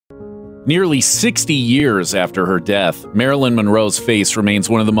Nearly 60 years after her death, Marilyn Monroe's face remains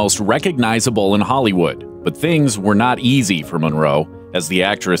one of the most recognizable in Hollywood. But things were not easy for Monroe, as the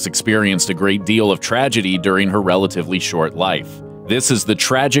actress experienced a great deal of tragedy during her relatively short life. This is the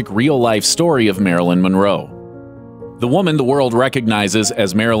tragic real-life story of Marilyn Monroe. The woman the world recognizes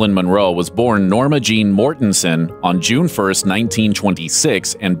as Marilyn Monroe was born Norma Jean Mortensen on June 1,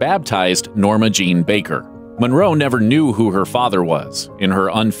 1926, and baptized Norma Jean Baker. Monroe never knew who her father was. In her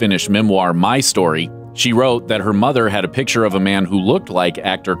unfinished memoir, My Story, she wrote that her mother had a picture of a man who looked like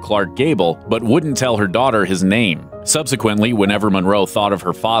actor Clark Gable, but wouldn't tell her daughter his name. Subsequently, whenever Monroe thought of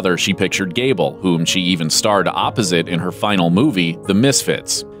her father, she pictured Gable, whom she even starred opposite in her final movie, The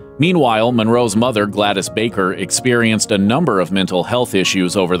Misfits. Meanwhile, Monroe's mother, Gladys Baker, experienced a number of mental health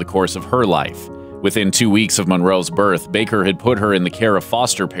issues over the course of her life. Within 2 weeks of Monroe's birth, Baker had put her in the care of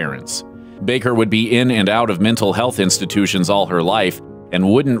foster parents. Baker would be in and out of mental health institutions all her life and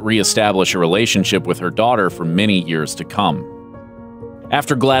wouldn't reestablish a relationship with her daughter for many years to come.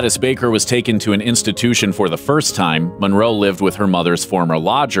 After Gladys Baker was taken to an institution for the first time, Monroe lived with her mother's former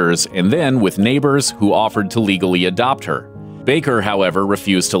lodgers and then with neighbors who offered to legally adopt her. Baker, however,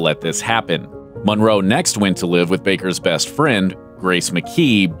 refused to let this happen. Monroe next went to live with Baker's best friend, Grace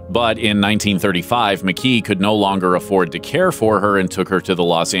McKee, but in 1935, McKee could no longer afford to care for her and took her to the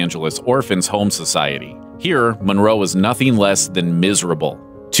Los Angeles Orphans Home Society. Here, Monroe was nothing less than miserable.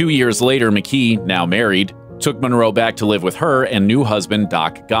 2 years later, McKee, now married, took Monroe back to live with her and new husband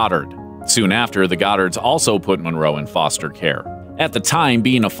Doc Goddard. Soon after, the Goddards also put Monroe in foster care. At the time,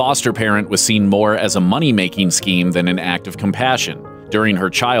 being a foster parent was seen more as a money-making scheme than an act of compassion. During her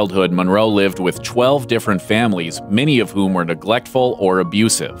childhood, Monroe lived with 12 different families, many of whom were neglectful or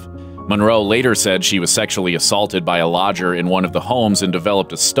abusive. Monroe later said she was sexually assaulted by a lodger in one of the homes and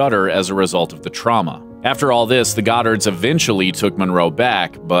developed a stutter as a result of the trauma. After all this, the Goddards eventually took Monroe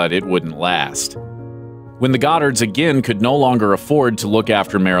back, but it wouldn't last. When the Goddards again could no longer afford to look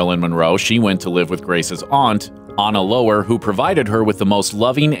after Marilyn Monroe, she went to live with Grace's aunt, Anna Lower, who provided her with the most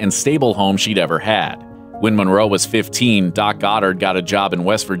loving and stable home she'd ever had. When Monroe was 15, Doc Goddard got a job in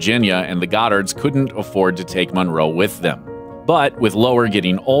West Virginia, and the Goddards couldn't afford to take Monroe with them. But with Lower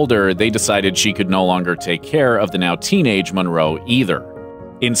getting older, they decided she could no longer take care of the now teenage Monroe either.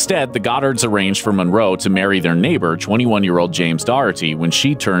 Instead, the Goddards arranged for Monroe to marry their neighbor, 21-year-old James Doherty, when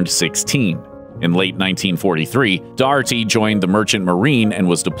she turned 16. In late 1943, Doherty joined the Merchant Marine and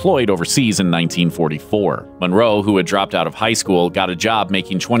was deployed overseas in 1944. Monroe, who had dropped out of high school, got a job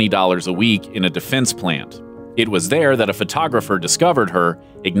making $20 a week in a defense plant. It was there that a photographer discovered her,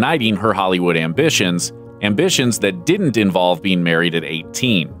 igniting her Hollywood ambitions that didn't involve being married at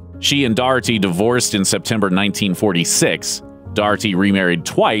 18. She and Doherty divorced in September 1946. Doherty remarried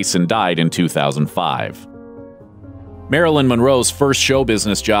twice and died in 2005. Marilyn Monroe's first show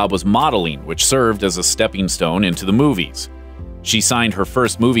business job was modeling, which served as a stepping stone into the movies. She signed her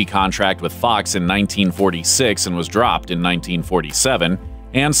first movie contract with Fox in 1946 and was dropped in 1947,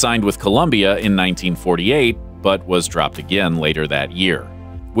 and signed with Columbia in 1948, but was dropped again later that year.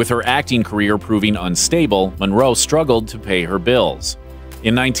 With her acting career proving unstable, Monroe struggled to pay her bills.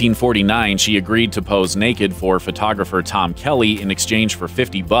 In 1949, she agreed to pose naked for photographer Tom Kelly in exchange for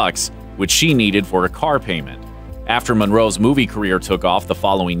 $50, which she needed for a car payment. After Monroe's movie career took off the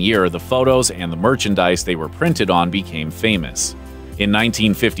following year, the photos and the merchandise they were printed on became famous. In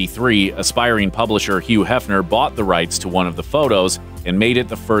 1953, aspiring publisher Hugh Hefner bought the rights to one of the photos and made it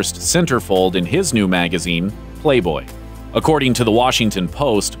the first centerfold in his new magazine, Playboy. According to the Washington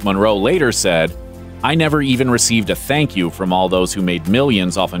Post, Monroe later said, "I never even received a thank you from all those who made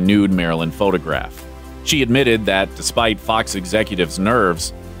millions off a nude Marilyn photograph." She admitted that, despite Fox executives'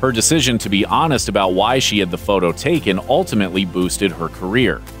 nerves, her decision to be honest about why she had the photo taken ultimately boosted her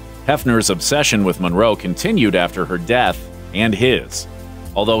career. Hefner's obsession with Monroe continued after her death, and his.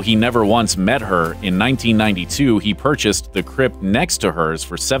 Although he never once met her, in 1992 he purchased the crypt next to hers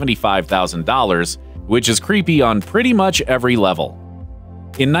for $75,000, which is creepy on pretty much every level.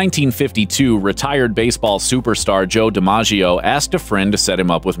 In 1952, retired baseball superstar Joe DiMaggio asked a friend to set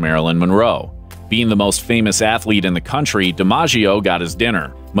him up with Marilyn Monroe. Being the most famous athlete in the country, DiMaggio got his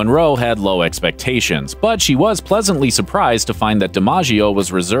dinner. Monroe had low expectations, but she was pleasantly surprised to find that DiMaggio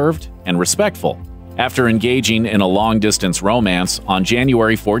was reserved and respectful. After engaging in a long-distance romance, on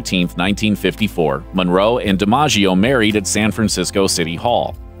January 14, 1954, Monroe and DiMaggio married at San Francisco City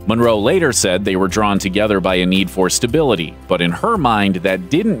Hall. Monroe later said they were drawn together by a need for stability, but in her mind that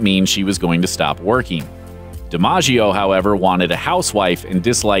didn't mean she was going to stop working. DiMaggio, however, wanted a housewife and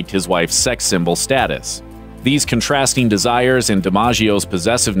disliked his wife's sex symbol status. These contrasting desires and DiMaggio's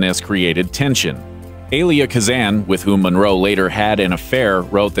possessiveness created tension. Elia Kazan, with whom Monroe later had an affair,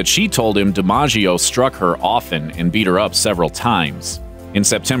 wrote that she told him DiMaggio struck her often and beat her up several times. In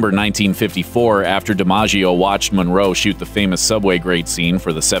September 1954, after DiMaggio watched Monroe shoot the famous subway grate scene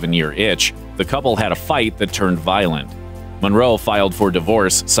for the 7-Year Itch, the couple had a fight that turned violent. Monroe filed for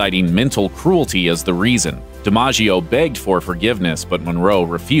divorce, citing mental cruelty as the reason. DiMaggio begged for forgiveness, but Monroe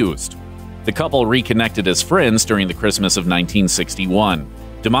refused. The couple reconnected as friends during the Christmas of 1961.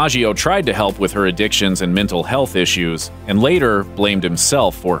 DiMaggio tried to help with her addictions and mental health issues, and later blamed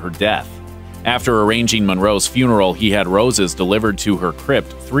himself for her death. After arranging Monroe's funeral, he had roses delivered to her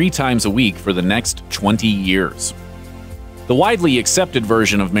crypt 3 times a week for the next 20 years. The widely accepted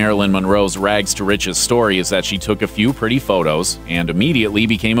version of Marilyn Monroe's rags to riches story is that she took a few pretty photos and immediately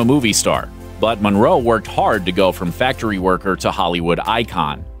became a movie star. But Monroe worked hard to go from factory worker to Hollywood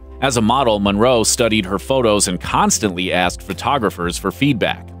icon. As a model, Monroe studied her photos and constantly asked photographers for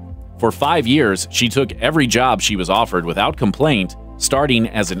feedback. For 5 years, she took every job she was offered without complaint, starting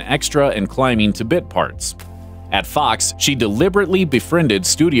as an extra and climbing to bit parts. At Fox, she deliberately befriended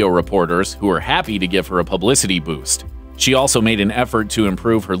studio reporters who were happy to give her a publicity boost. She also made an effort to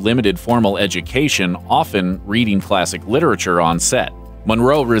improve her limited formal education, often reading classic literature on set.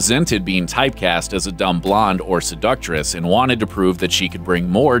 Monroe resented being typecast as a dumb blonde or seductress and wanted to prove that she could bring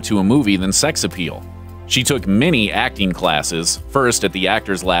more to a movie than sex appeal. She took many acting classes, first at the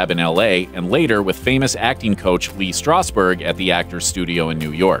Actors Lab in LA and later with famous acting coach Lee Strasberg at the Actors Studio in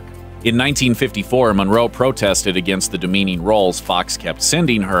New York. In 1954, Monroe protested against the demeaning roles Fox kept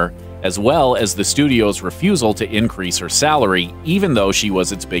sending her, as well as the studio's refusal to increase her salary, even though she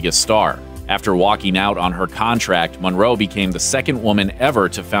was its biggest star. After walking out on her contract, Monroe became the second woman ever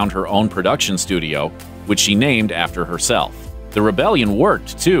to found her own production studio, which she named after herself. The rebellion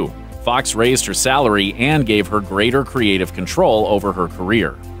worked, too. Fox raised her salary and gave her greater creative control over her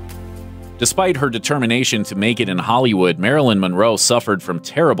career. Despite her determination to make it in Hollywood, Marilyn Monroe suffered from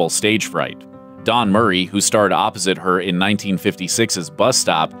terrible stage fright. Don Murray, who starred opposite her in 1956's Bus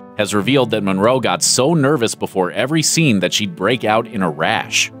Stop, has revealed that Monroe got so nervous before every scene that she'd break out in a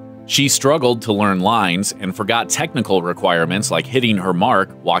rash. She struggled to learn lines and forgot technical requirements like hitting her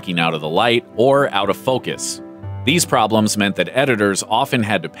mark, walking out of the light, or out of focus. These problems meant that editors often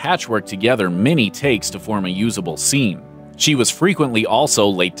had to patchwork together many takes to form a usable scene. She was frequently also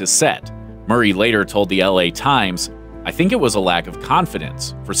late to set. Murray later told the LA Times, "I think it was a lack of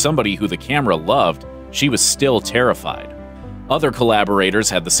confidence. For somebody who the camera loved, she was still terrified." Other collaborators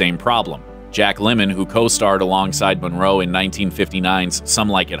had the same problem. Jack Lemmon, who co-starred alongside Monroe in 1959's Some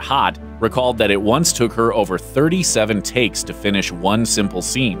Like It Hot, recalled that it once took her over 37 takes to finish one simple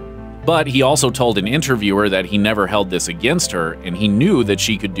scene. But he also told an interviewer that he never held this against her, and he knew that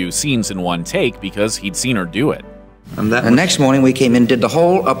she could do scenes in one take because he'd seen her do it. And the next morning we came in, did the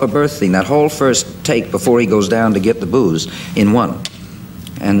whole upper berth thing, that whole first take before he goes down to get the booze, in one.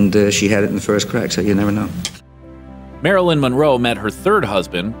 And she had it in the first crack, so you never know. Marilyn Monroe met her third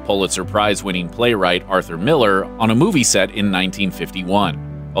husband, Pulitzer Prize-winning playwright Arthur Miller, on a movie set in 1951.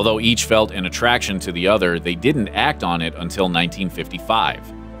 Although each felt an attraction to the other, they didn't act on it until 1955.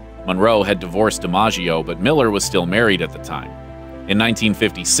 Monroe had divorced DiMaggio, but Miller was still married at the time. In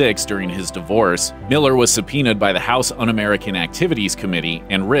 1956, during his divorce, Miller was subpoenaed by the House Un-American Activities Committee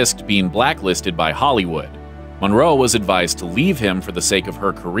and risked being blacklisted by Hollywood. Monroe was advised to leave him for the sake of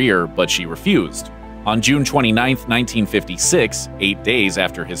her career, but she refused. On June 29, 1956, 8 days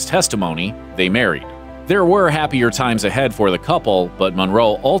after his testimony, they married. There were happier times ahead for the couple, but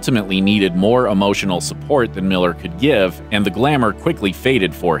Monroe ultimately needed more emotional support than Miller could give, and the glamour quickly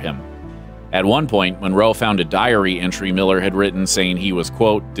faded for him. At one point, Monroe found a diary entry Miller had written saying he was,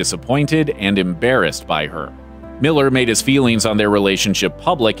 quote, disappointed and embarrassed by her. Miller made his feelings on their relationship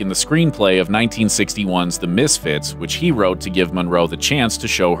public in the screenplay of 1961's The Misfits, which he wrote to give Monroe the chance to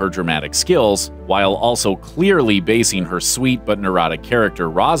show her dramatic skills, while also clearly basing her sweet but neurotic character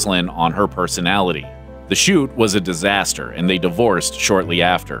Rosalind on her personality. The shoot was a disaster, and they divorced shortly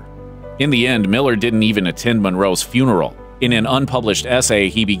after. In the end, Miller didn't even attend Monroe's funeral. In an unpublished essay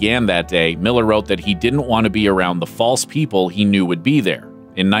he began that day, Miller wrote that he didn't want to be around the false people he knew would be there.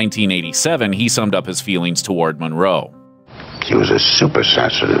 In 1987, he summed up his feelings toward Monroe. She was a super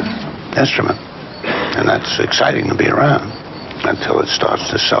sensitive instrument, and that's exciting to be around until it starts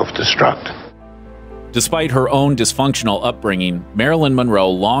to self-destruct. Despite her own dysfunctional upbringing, Marilyn Monroe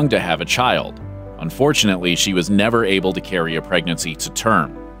longed to have a child. Unfortunately, she was never able to carry a pregnancy to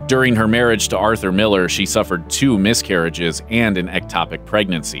term. During her marriage to Arthur Miller, she suffered 2 miscarriages and an ectopic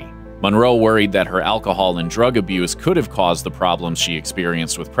pregnancy. Monroe worried that her alcohol and drug abuse could have caused the problems she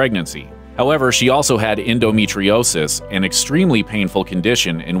experienced with pregnancy. However, she also had endometriosis, an extremely painful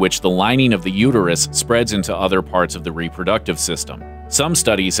condition in which the lining of the uterus spreads into other parts of the reproductive system. Some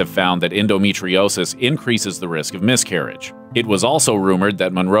studies have found that endometriosis increases the risk of miscarriage. It was also rumored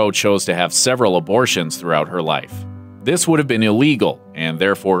that Monroe chose to have several abortions throughout her life. This would have been illegal, and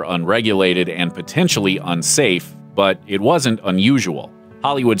therefore unregulated and potentially unsafe, but it wasn't unusual.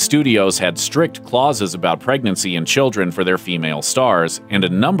 Hollywood studios had strict clauses about pregnancy and children for their female stars, and a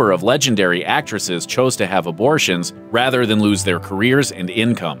number of legendary actresses chose to have abortions rather than lose their careers and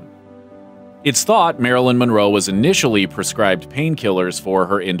income. It's thought Marilyn Monroe was initially prescribed painkillers for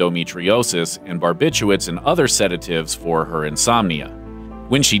her endometriosis and barbiturates and other sedatives for her insomnia.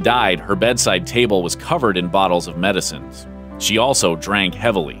 When she died, her bedside table was covered in bottles of medicines. She also drank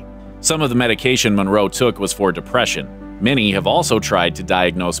heavily. Some of the medication Monroe took was for depression. Many have also tried to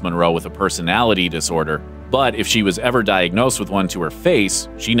diagnose Monroe with a personality disorder, but if she was ever diagnosed with one to her face,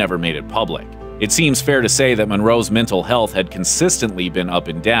 she never made it public. It seems fair to say that Monroe's mental health had consistently been up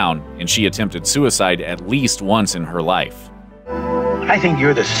and down, and she attempted suicide at least once in her life. I think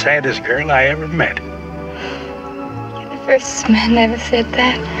you're the saddest girl I ever met. You're the first man ever said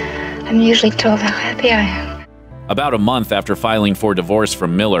that. I'm usually told how happy I am. About a month after filing for divorce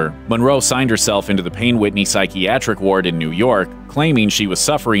from Miller, Monroe signed herself into the Payne Whitney Psychiatric Ward in New York, claiming she was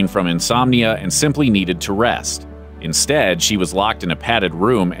suffering from insomnia and simply needed to rest. Instead, she was locked in a padded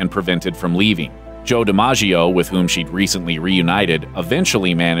room and prevented from leaving. Joe DiMaggio, with whom she'd recently reunited,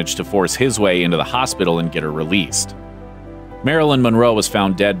 eventually managed to force his way into the hospital and get her released. Marilyn Monroe was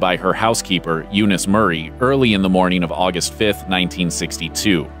found dead by her housekeeper, Eunice Murray, early in the morning of August 5,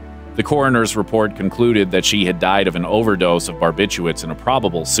 1962. The coroner's report concluded that she had died of an overdose of barbiturates and a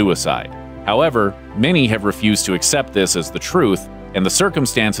probable suicide. However, many have refused to accept this as the truth, and the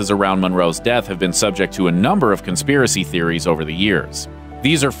circumstances around Monroe's death have been subject to a number of conspiracy theories over the years.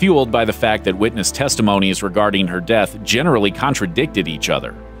 These are fueled by the fact that witness testimonies regarding her death generally contradicted each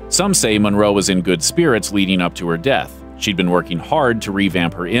other. Some say Monroe was in good spirits leading up to her death. She'd been working hard to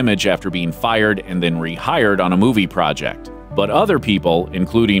revamp her image after being fired and then rehired on a movie project. But other people,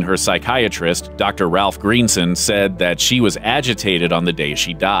 including her psychiatrist, Dr. Ralph Greenson, said that she was agitated on the day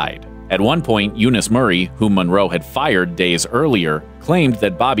she died. At one point, Eunice Murray, whom Monroe had fired days earlier, claimed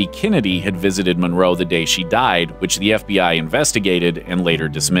that Bobby Kennedy had visited Monroe the day she died, which the FBI investigated and later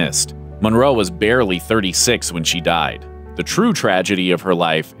dismissed. Monroe was barely 36 when she died. The true tragedy of her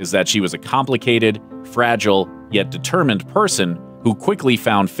life is that she was a complicated, fragile, yet determined person who quickly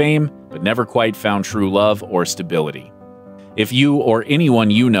found fame but never quite found true love or stability. If you or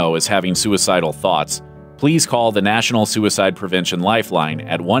anyone you know is having suicidal thoughts, please call the National Suicide Prevention Lifeline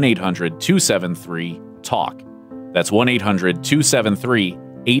at 1-800-273-TALK. That's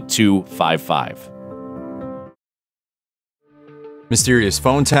 1-800-273-8255. Mysterious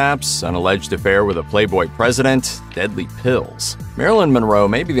phone taps, an alleged affair with a Playboy president, deadly pills. Marilyn Monroe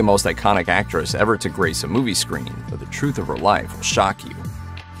may be the most iconic actress ever to grace a movie screen, but the truth of her life will shock you.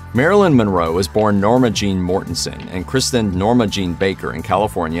 Marilyn Monroe was born Norma Jean Mortensen and christened Norma Jean Baker in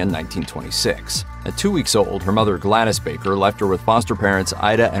California in 1926. At 2 weeks old, her mother Gladys Baker left her with foster parents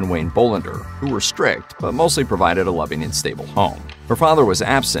Ida and Wayne Bolender, who were strict but mostly provided a loving and stable home. Her father was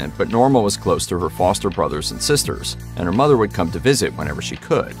absent, but Norma was close to her foster brothers and sisters, and her mother would come to visit whenever she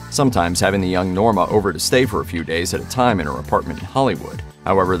could, sometimes having the young Norma over to stay for a few days at a time in her apartment in Hollywood.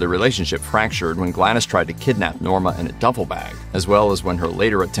 However, the relationship fractured when Gladys tried to kidnap Norma in a duffel bag, as well as when her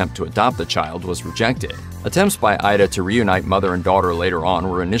later attempt to adopt the child was rejected. Attempts by Ida to reunite mother and daughter later on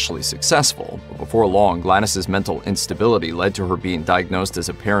were initially successful, but before long, Gladys's mental instability led to her being diagnosed as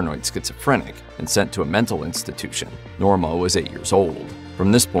a paranoid schizophrenic and sent to a mental institution. Norma was 8 years old.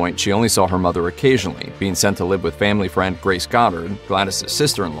 From this point, she only saw her mother occasionally, being sent to live with family friend Grace Goddard, Gladys'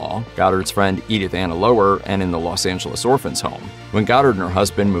 sister-in-law, Goddard's friend Edith Anna Lower, and in the Los Angeles Orphans Home. When Goddard and her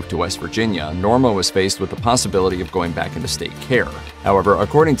husband moved to West Virginia, Norma was faced with the possibility of going back into state care. However,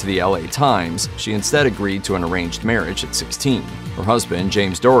 according to the LA Times, she instead agreed to an arranged marriage at 16. Her husband,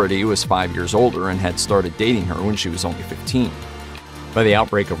 James Doherty, was 5 years older and had started dating her when she was only 15. By the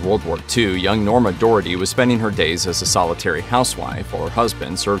outbreak of World War II, young Norma Doherty was spending her days as a solitary housewife, while her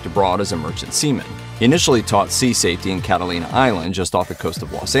husband served abroad as a merchant seaman. He initially taught sea safety in Catalina Island, just off the coast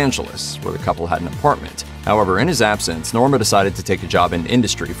of Los Angeles, where the couple had an apartment. However, in his absence, Norma decided to take a job in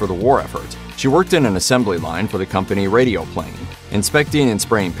industry for the war effort. She worked in an assembly line for the company Radio Plane. inspecting and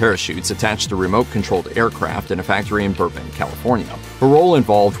spraying parachutes attached to remote-controlled aircraft in a factory in Burbank, California. Her role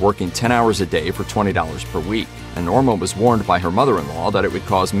involved working 10 hours a day for $20 per week, and Norma was warned by her mother-in-law that it would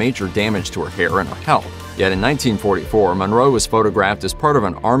cause major damage to her hair and her health. Yet in 1944, Monroe was photographed as part of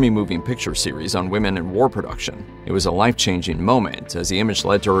an Army moving picture series on women in war production. It was a life-changing moment, as the image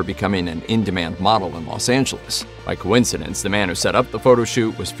led to her becoming an in-demand model in Los Angeles. By coincidence, the man who set up the photo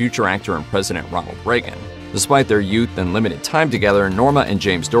shoot was future actor and President Ronald Reagan. Despite their youth and limited time together, Norma and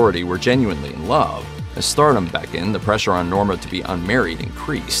James Dougherty were genuinely in love. As stardom beckoned, the pressure on Norma to be unmarried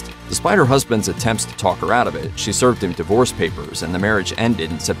increased. Despite her husband's attempts to talk her out of it, she served him divorce papers and the marriage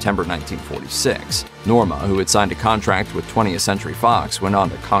ended in September 1946. Norma, who had signed a contract with 20th Century Fox, went on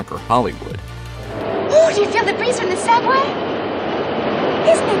to conquer Hollywood. Oh, do you feel the breeze from the subway?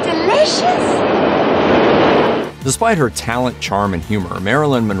 Isn't it delicious? Despite her talent, charm, and humor,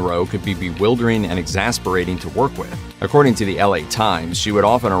 Marilyn Monroe could be bewildering and exasperating to work with. According to the LA Times, she would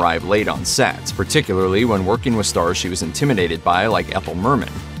often arrive late on sets, particularly when working with stars she was intimidated by, like Ethel Merman.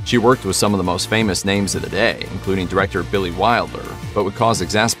 She worked with some of the most famous names of the day, including director Billy Wilder, but would cause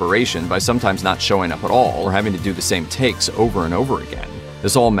exasperation by sometimes not showing up at all or having to do the same takes over and over again.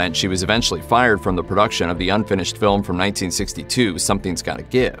 This all meant she was eventually fired from the production of the unfinished film from 1962, Something's Gotta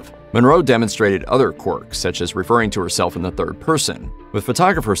Give. Monroe demonstrated other quirks, such as referring to herself in the third person, with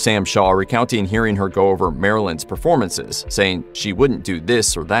photographer Sam Shaw recounting hearing her go over Marilyn's performances, saying she wouldn't do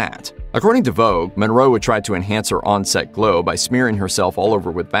this or that. According to Vogue, Monroe would try to enhance her on-set glow by smearing herself all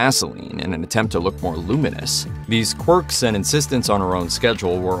over with Vaseline in an attempt to look more luminous. These quirks and insistence on her own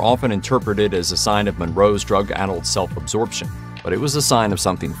schedule were often interpreted as a sign of Monroe's drug-addled self-absorption, but it was a sign of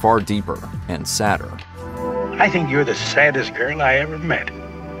something far deeper and sadder. I think you're the saddest girl I ever met.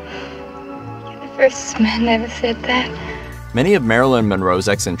 The first man never said that. Many of Marilyn Monroe's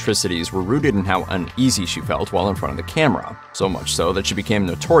eccentricities were rooted in how uneasy she felt while in front of the camera, so much so that she became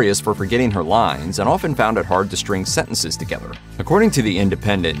notorious for forgetting her lines and often found it hard to string sentences together. According to The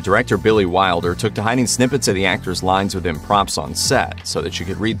Independent, director Billy Wilder took to hiding snippets of the actor's lines within props on set so that she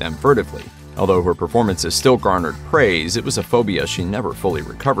could read them furtively. Although her performances still garnered praise, it was a phobia she never fully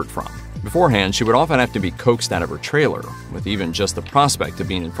recovered from. Beforehand, she would often have to be coaxed out of her trailer, with even just the prospect of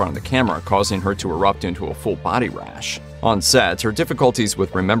being in front of the camera causing her to erupt into a full body rash. On set, her difficulties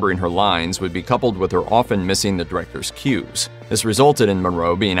with remembering her lines would be coupled with her often missing the director's cues. This resulted in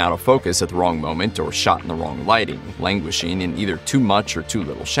Monroe being out of focus at the wrong moment or shot in the wrong lighting, languishing in either too much or too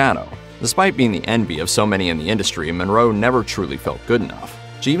little shadow. Despite being the envy of so many in the industry, Monroe never truly felt good enough.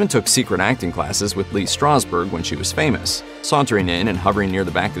 She even took secret acting classes with Lee Strasberg when she was famous, sauntering in and hovering near the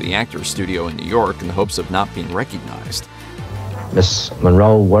back of the actor's studio in New York in the hopes of not being recognized. Miss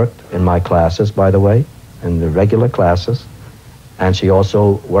Monroe worked in my classes, by the way, in the regular classes, and she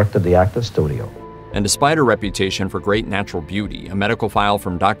also worked at the actor's studio. And despite her reputation for great natural beauty, a medical file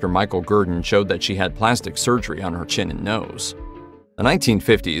from Dr. Michael Gurdon showed that she had plastic surgery on her chin and nose. The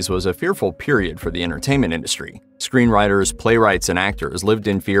 1950s was a fearful period for the entertainment industry. Screenwriters, playwrights, and actors lived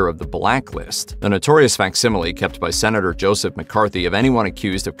in fear of the blacklist, the notorious facsimile kept by Senator Joseph McCarthy of anyone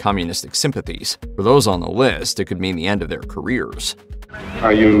accused of communistic sympathies. For those on the list, it could mean the end of their careers.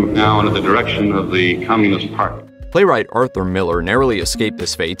 Are you now under the direction of the Communist Party? Playwright Arthur Miller narrowly escaped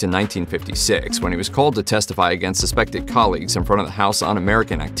this fate in 1956 when he was called to testify against suspected colleagues in front of the House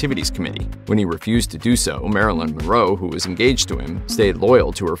Un-American Activities Committee. When he refused to do so, Marilyn Monroe, who was engaged to him, stayed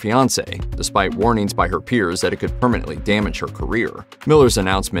loyal to her fiancé, despite warnings by her peers that it could permanently damage her career. Miller's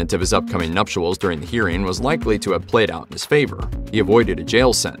announcement of his upcoming nuptials during the hearing was likely to have played out in his favor. He avoided a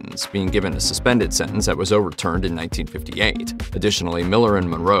jail sentence, being given a suspended sentence that was overturned in 1958. Additionally, Miller and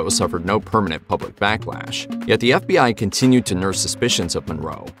Monroe suffered no permanent public backlash. Yet the FBI continued to nurse suspicions of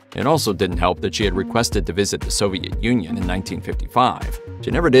Monroe. It also didn't help that she had requested to visit the Soviet Union in 1955.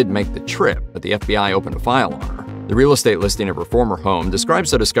 She never did make the trip, but the FBI opened a file on her. The real estate listing of her former home describes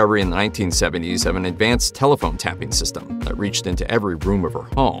the discovery in the 1970s of an advanced telephone tapping system that reached into every room of her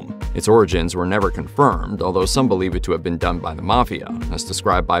home. Its origins were never confirmed, although some believe it to have been done by the mafia, as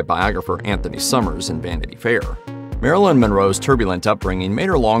described by biographer Anthony Summers in Vanity Fair. Marilyn Monroe's turbulent upbringing made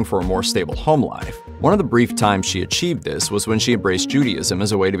her long for a more stable home life. One of the brief times she achieved this was when she embraced Judaism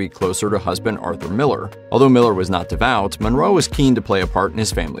as a way to be closer to husband Arthur Miller. Although Miller was not devout, Monroe was keen to play a part in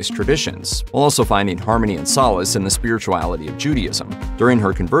his family's traditions, while also finding harmony and solace in the spirituality of Judaism. During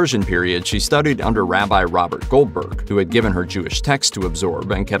her conversion period, she studied under Rabbi Robert Goldberg, who had given her Jewish texts to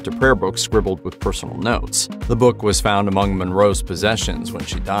absorb and kept a prayer book scribbled with personal notes. The book was found among Monroe's possessions when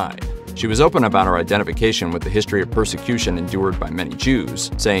she died. She was open about her identification with the history of persecution endured by many Jews,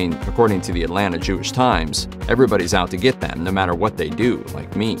 saying, according to the Atlanta Jewish Times, "Everybody's out to get them, no matter what they do,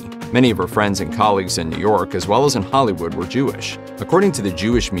 like me." Many of her friends and colleagues in New York, as well as in Hollywood, were Jewish. According to the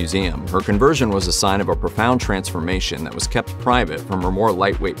Jewish Museum, her conversion was a sign of a profound transformation that was kept private from her more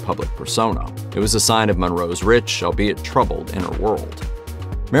lightweight public persona. It was a sign of Monroe's rich, albeit troubled, inner world.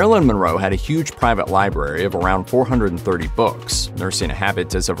 Marilyn Monroe had a huge private library of around 430 books, nursing a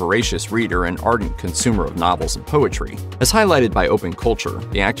habit as a voracious reader and ardent consumer of novels and poetry. As highlighted by Open Culture,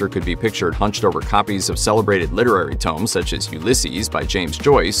 the actor could be pictured hunched over copies of celebrated literary tomes such as Ulysses by James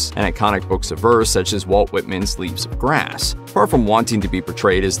Joyce and iconic books of verse such as Walt Whitman's Leaves of Grass. Far from wanting to be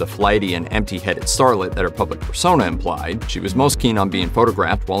portrayed as the flighty and empty-headed starlet that her public persona implied, she was most keen on being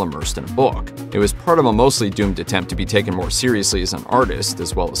photographed while immersed in a book. It was part of a mostly doomed attempt to be taken more seriously as an artist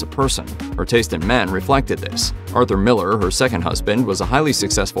as well as a person. Her taste in men reflected this. Arthur Miller, her second husband, was a highly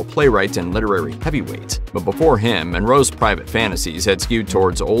successful playwright and literary heavyweight. But before him, Monroe's private fantasies had skewed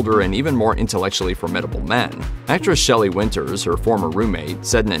towards older and even more intellectually formidable men. Actress Shelley Winters, her former roommate,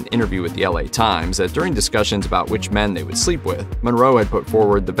 said in an interview with the LA Times that during discussions about which men they would sleep with, Monroe had put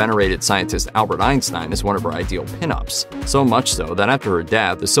forward the venerated scientist Albert Einstein as one of her ideal pinups. So much so that after her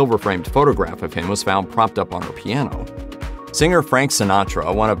death, a silver-framed photograph of him was found propped up on her piano. Singer Frank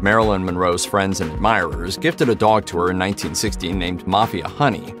Sinatra, one of Marilyn Monroe's friends and admirers, gifted a dog to her in 1960 named Mafia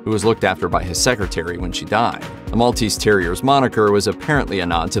Honey, who was looked after by his secretary when she died. The Maltese Terrier's moniker was apparently a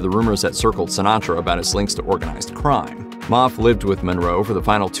nod to the rumors that circled Sinatra about his links to organized crime. Moff lived with Monroe for the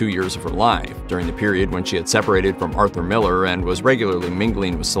final 2 years of her life, during the period when she had separated from Arthur Miller and was regularly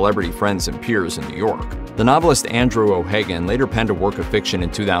mingling with celebrity friends and peers in New York. The novelist Andrew O'Hagan later penned a work of fiction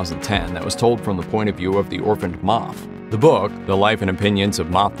in 2010 that was told from the point of view of the orphaned Moff. The book, The Life and Opinions of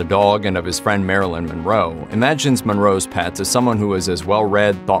Moff the Dog and of his friend Marilyn Monroe, imagines Monroe's pet as someone who is as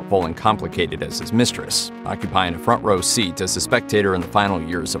well-read, thoughtful, and complicated as his mistress, occupying a front-row seat as a spectator in the final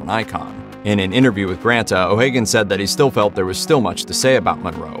years of an icon. In an interview with Granta, O'Hagan said that he still felt there was still much to say about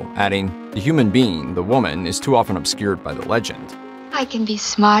Monroe, adding, "The human being, the woman, is too often obscured by the legend." I can be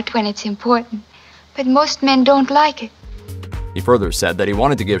smart when it's important, but most men don't like it. He further said that he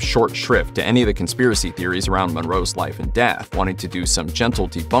wanted to give short shrift to any of the conspiracy theories around Monroe's life and death, wanting to do some gentle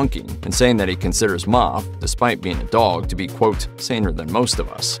debunking, and saying that he considers Moff, despite being a dog, to be, quote, saner than most of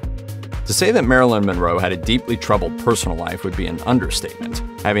us. To say that Marilyn Monroe had a deeply troubled personal life would be an understatement.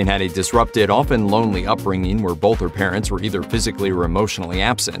 Having had a disrupted, often lonely upbringing where both her parents were either physically or emotionally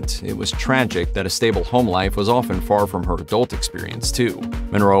absent, it was tragic that a stable home life was often far from her adult experience, too.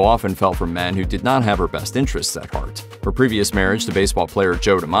 Monroe often fell for men who did not have her best interests at heart. Her previous marriage to baseball player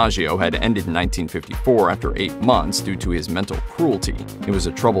Joe DiMaggio had ended in 1954 after 8 months due to his mental cruelty. It was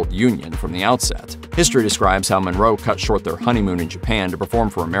a troubled union from the outset. History describes how Monroe cut short their honeymoon in Japan to perform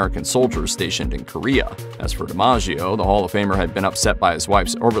for American soldiers stationed in Korea. As for DiMaggio, the Hall of Famer had been upset by his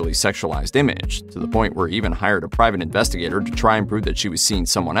wife's overly sexualized image, to the point where he even hired a private investigator to try and prove that she was seeing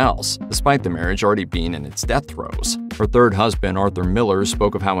someone else, despite the marriage already being in its death throes. Her third husband, Arthur Miller,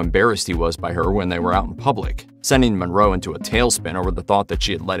 spoke of how embarrassed he was by her when they were out in public, sending Monroe into a tailspin over the thought that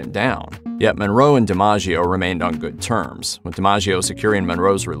she had let him down. Yet Monroe and DiMaggio remained on good terms, with DiMaggio securing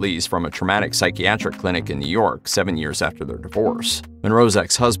Monroe's release from a traumatic psychiatric clinic in New York 7 years after their divorce. Monroe's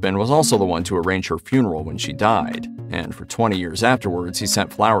ex-husband was also the one to arrange her funeral when she died, and for 20 years afterwards, he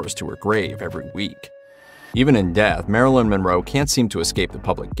sent flowers to her grave every week. Even in death, Marilyn Monroe can't seem to escape the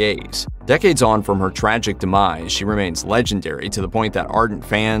public gaze. Decades on from her tragic demise, she remains legendary to the point that ardent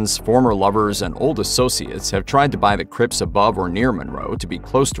fans, former lovers, and old associates have tried to buy the crypts above or near Monroe to be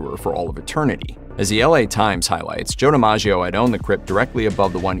close to her for all of eternity. As the LA Times highlights, Joe DiMaggio had owned the crypt directly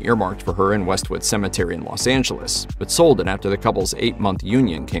above the one earmarked for her in Westwood Cemetery in Los Angeles, but sold it after the couple's 8-month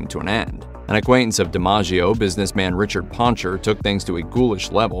union came to an end. An acquaintance of DiMaggio, businessman Richard Poncher, took things to a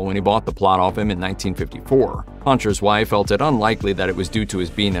ghoulish level when he bought the plot off him in 1954. Poncher's wife felt it unlikely that it was due to his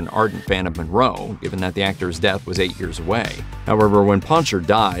being an ardent fan of Monroe, given that the actor's death was 8 years away. However, when Poncher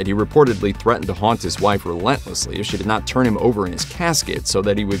died, he reportedly threatened to haunt his wife relentlessly if she did not turn him over in his casket so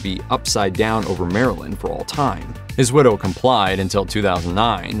that he would be upside down over Marilyn for all time. His widow complied until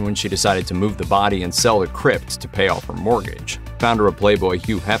 2009, when she decided to move the body and sell the crypt to pay off her mortgage. Founder of Playboy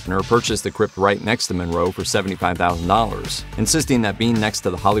Hugh Hefner purchased the crypt right next to Monroe for $75,000, insisting that being next to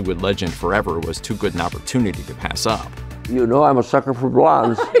the Hollywood legend forever was too good an opportunity to pass up. You know I'm a sucker for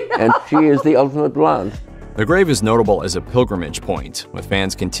blondes, and she is the ultimate blonde. The grave is notable as a pilgrimage point, with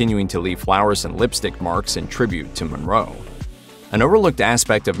fans continuing to leave flowers and lipstick marks in tribute to Monroe. An overlooked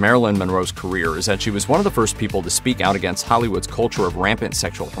aspect of Marilyn Monroe's career is that she was one of the first people to speak out against Hollywood's culture of rampant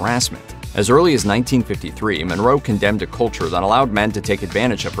sexual harassment. As early as 1953, Monroe condemned a culture that allowed men to take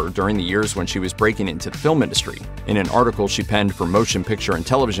advantage of her during the years when she was breaking into the film industry. In an article she penned for Motion Picture and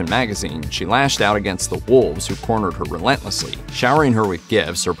Television magazine, she lashed out against the wolves who cornered her relentlessly, showering her with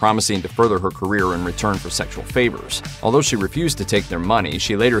gifts or promising to further her career in return for sexual favors. Although she refused to take their money,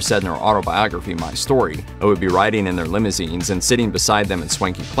 she later said in her autobiography, My Story, I would be riding in their limousines and sitting beside them in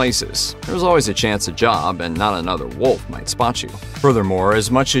swanky places. There was always a chance a job and not another wolf might spot you. Furthermore, as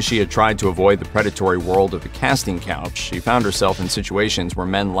much as she had tried to avoid the predatory world of the casting couch, she found herself in situations where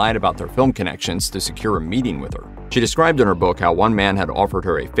men lied about their film connections to secure a meeting with her. She described in her book how one man had offered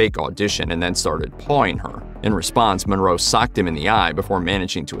her a fake audition and then started pawing her. In response, Monroe socked him in the eye before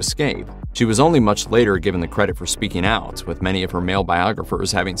managing to escape. She was only much later given the credit for speaking out, with many of her male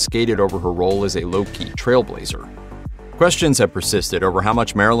biographers having skated over her role as a low-key trailblazer. Questions have persisted over how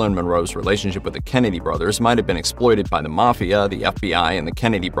much Marilyn Monroe's relationship with the Kennedy brothers might have been exploited by the mafia, the FBI, and the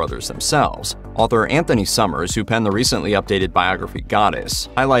Kennedy brothers themselves. Author Anthony Summers, who penned the recently updated biography Goddess,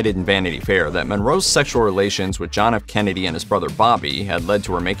 highlighted in Vanity Fair that Monroe's sexual relations with John F. Kennedy and his brother Bobby had led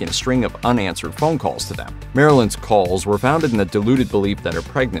to her making a string of unanswered phone calls to them. Marilyn's calls were founded in the deluded belief that her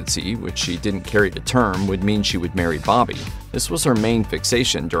pregnancy, which she didn't carry to term, would mean she would marry Bobby. This was her main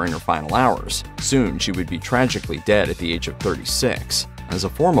fixation during her final hours. Soon, she would be tragically dead at the age of 36. As a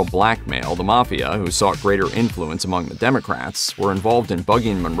form of blackmail, the mafia, who sought greater influence among the Democrats, were involved in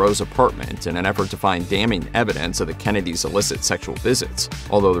bugging Monroe's apartment in an effort to find damning evidence of the Kennedys' illicit sexual visits.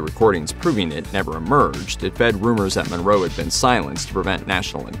 Although the recordings proving it never emerged, it fed rumors that Monroe had been silenced to prevent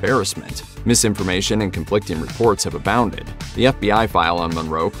national embarrassment. Misinformation and conflicting reports have abounded. The FBI file on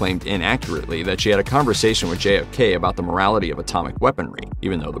Monroe claimed inaccurately that she had a conversation with JFK about the morality of atomic weaponry,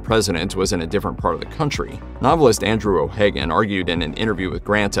 even though the president was in a different part of the country. Novelist Andrew O'Hagan argued in an interview with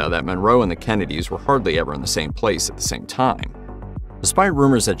Granta that Monroe and the Kennedys were hardly ever in the same place at the same time. Despite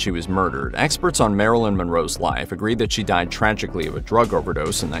rumors that she was murdered, experts on Marilyn Monroe's life agreed that she died tragically of a drug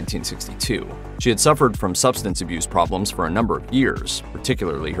overdose in 1962. She had suffered from substance abuse problems for a number of years,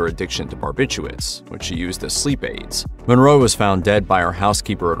 particularly her addiction to barbiturates, which she used as sleep aids. Monroe was found dead by her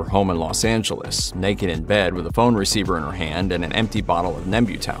housekeeper at her home in Los Angeles, naked in bed with a phone receiver in her hand and an empty bottle of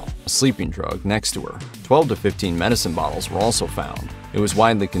Nembutal, a sleeping drug, next to her. 12 to 15 medicine bottles were also found. It was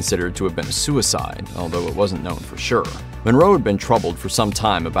widely considered to have been a suicide, although it wasn't known for sure. Monroe had been troubled for some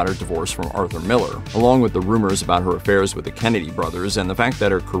time about her divorce from Arthur Miller, along with the rumors about her affairs with the Kennedy brothers and the fact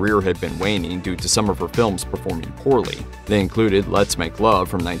that her career had been waning due to some of her films performing poorly. They included Let's Make Love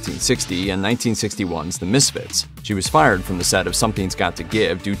from 1960 and 1961's The Misfits. She was fired from the set of Something's Got to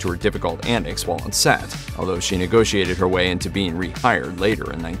Give due to her difficult antics while on set, although she negotiated her way into being rehired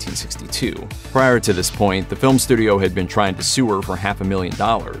later in 1962. Prior to this point, the film studio had been trying to sue her for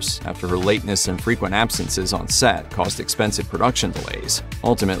 $500,000 after her lateness and frequent absences on set caused expensive production delays.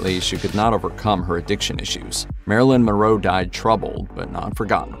 Ultimately, she could not overcome her addiction issues. Marilyn Monroe died troubled, but not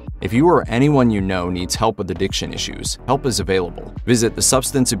forgotten. If you or anyone you know needs help with addiction issues, help is available. Visit the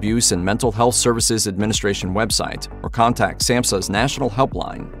Substance Abuse and Mental Health Services Administration website or contact SAMHSA's National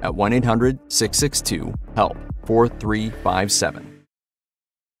Helpline at 1-800-662-HELP 4357.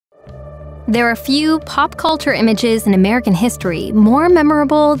 There are few pop culture images in American history more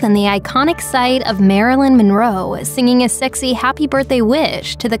memorable than the iconic sight of Marilyn Monroe singing a sexy happy birthday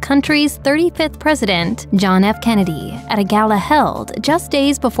wish to the country's 35th president, John F. Kennedy, at a gala held just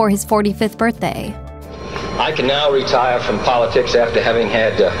days before his 45th birthday. I can now retire from politics after having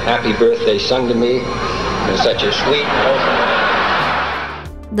had happy birthday sung to me in such a sweet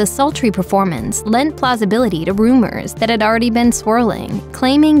The sultry performance lent plausibility to rumors that had already been swirling,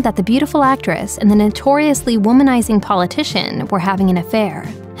 claiming that the beautiful actress and the notoriously womanizing politician were having an affair.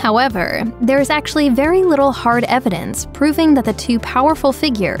 However, there is actually very little hard evidence proving that the two powerful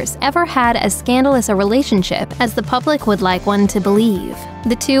figures ever had as scandalous a relationship as the public would like one to believe.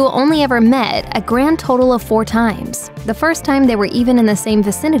 The two only ever met a grand total of 4 times. The first time they were even in the same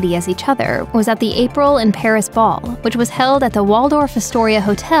vicinity as each other was at the April in Paris Ball, which was held at the Waldorf Astoria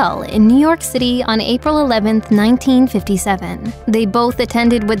Hotel in New York City on April 11, 1957. They both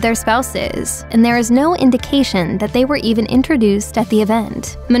attended with their spouses, and there is no indication that they were even introduced at the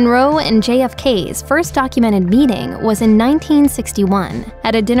event. Monroe and JFK's first documented meeting was in 1961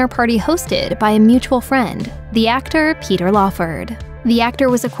 at a dinner party hosted by a mutual friend, the actor Peter Lawford. The actor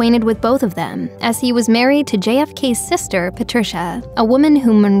was acquainted with both of them, as he was married to JFK's sister, Patricia, a woman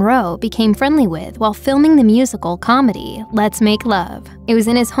whom Monroe became friendly with while filming the musical comedy Let's Make Love. It was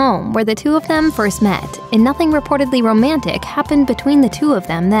in his home where the two of them first met, and nothing reportedly romantic happened between the two of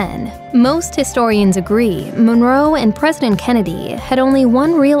them then. Most historians agree Monroe and President Kennedy had only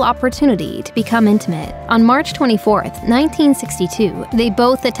one real opportunity to become intimate. On March 24, 1962, they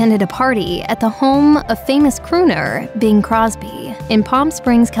both attended a party at the home of famous crooner Bing Crosby in Palm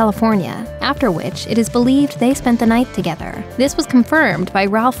Springs, California, after which it is believed they spent the night together. This was confirmed by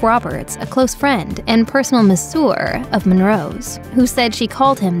Ralph Roberts, a close friend and personal masseur of Monroe's, who said she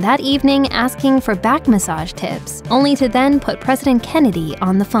called him that evening asking for back massage tips, only to then put President Kennedy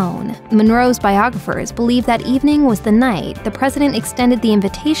on the phone. Monroe's biographers believe that evening was the night the president extended the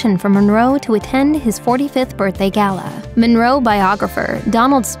invitation for Monroe to attend his 45th birthday gala. Monroe biographer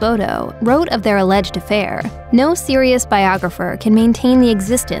Donald Spoto wrote of their alleged affair, "No serious biographer can maintain the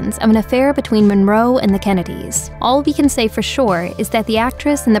existence of an affair between Monroe and the Kennedys. All we can say for sure is that the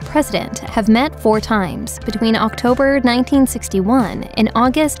actress and the president have met 4 times between October 1961 and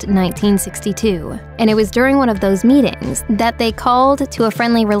August 1962. And it was during one of those meetings that they called to a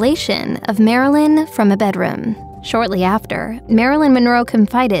friendly relation of Marilyn from a bedroom." Shortly after, Marilyn Monroe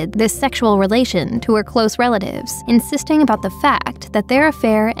confided this sexual relation to her close relatives, insisting about the fact that their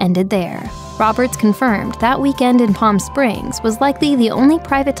affair ended there. Roberts confirmed that weekend in Palm Springs was likely the only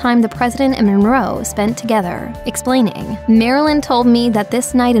private time the president and Monroe spent together, explaining, "Marilyn told me that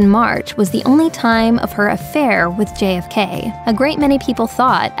this night in March was the only time of her affair with JFK. A great many people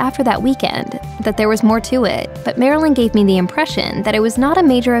thought after that weekend that there was more to it, but Marilyn gave me the impression that it was not a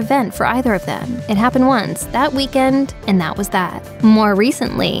major event for either of them. It happened once, that weekend, and that was that." More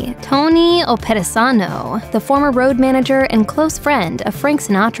recently, Tony Opedisano, the former road manager and close friend of Frank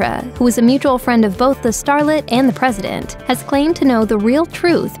Sinatra, who was a mutual friend of both the starlet and the president, has claimed to know the real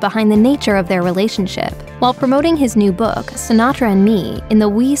truth behind the nature of their relationship. While promoting his new book, Sinatra and Me, in the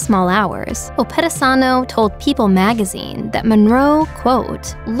wee small hours, Opedisano told People magazine that Monroe,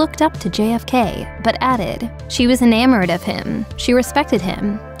 quote, "looked up to JFK, but added, she was enamored of him, she respected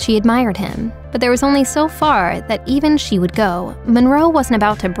him, she admired him. But there was only so far that even she would go. Monroe wasn't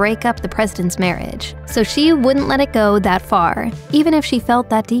about to break up the president's marriage, so she wouldn't let it go that far, even if she felt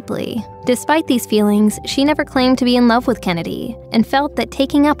that deeply." Despite these feelings, she never claimed to be in love with Kennedy, and felt that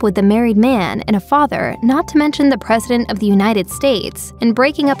taking up with the married man and a father, not to mention the President of the United States, and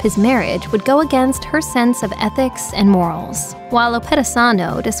breaking up his marriage would go against her sense of ethics and morals. While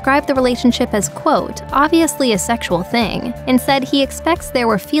Opedisano described the relationship as, quote, "obviously a sexual thing," and said he expects there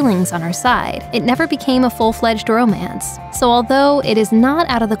were feelings on her side, it never became a full-fledged romance. So although it is not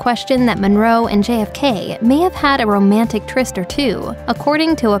out of the question that Monroe and JFK may have had a romantic tryst or two,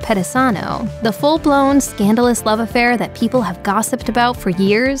 according to Opedisano, the full-blown, scandalous love affair that people have gossiped about for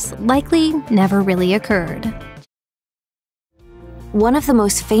years likely never really occurred. One of the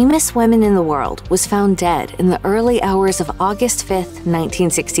most famous women in the world was found dead in the early hours of August 5,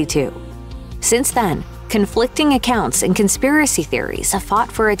 1962. Since then, conflicting accounts and conspiracy theories have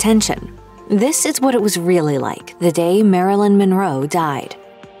fought for attention. This is what it was really like the day Marilyn Monroe died.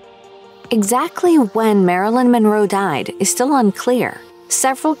 Exactly when Marilyn Monroe died is still unclear.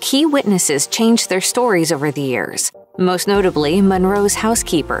 Several key witnesses changed their stories over the years, most notably Monroe's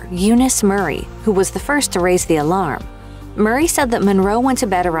housekeeper, Eunice Murray, who was the first to raise the alarm. Murray said that Monroe went to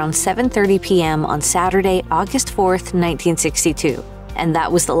bed around 7:30 p.m. on Saturday, August 4th, 1962, and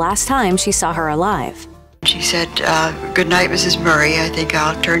that was the last time she saw her alive. She said, "Good night, Mrs. Murray. I think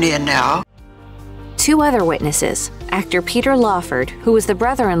I'll turn in now." 2 other witnesses, actor Peter Lawford, who was the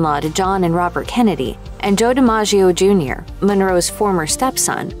brother-in-law to John and Robert Kennedy, and Joe DiMaggio Jr., Monroe's former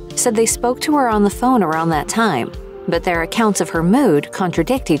stepson, said they spoke to her on the phone around that time, but their accounts of her mood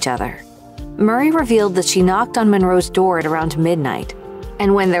contradict each other. Murray revealed that she knocked on Monroe's door at around midnight,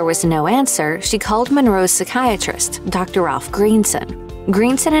 and when there was no answer, she called Monroe's psychiatrist, Dr. Ralph Greenson.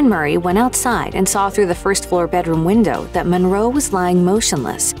 Greenson and Murray went outside and saw through the first-floor bedroom window that Monroe was lying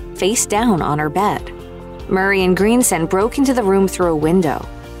motionless, face down on her bed. Murray and Greenson broke into the room through a window.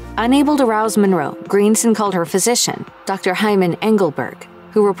 Unable to rouse Monroe, Greenson called her physician, Dr. Hyman Engelberg,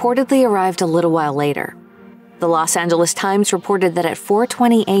 who reportedly arrived a little while later. The Los Angeles Times reported that at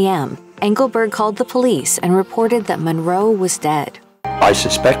 4:20 a.m., Engelberg called the police and reported that Monroe was dead. I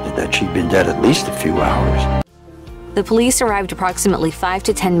suspected that she'd been dead at least a few hours. The police arrived approximately 5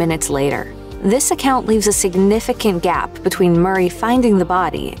 to 10 minutes later. This account leaves a significant gap between Murray finding the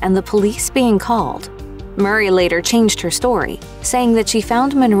body and the police being called. Murray later changed her story, saying that she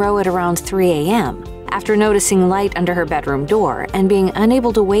found Monroe at around 3 a.m. after noticing light under her bedroom door and being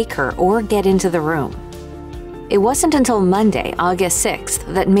unable to wake her or get into the room. It wasn't until Monday, August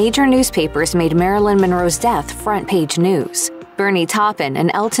 6th, that major newspapers made Marilyn Monroe's death front-page news. Bernie Taupin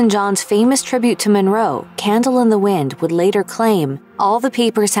and Elton John's famous tribute to Monroe, Candle in the Wind, would later claim all the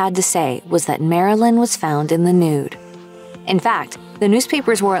papers had to say was that Marilyn was found in the nude. In fact, the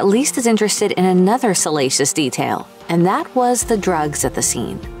newspapers were at least as interested in another salacious detail, and that was the drugs at the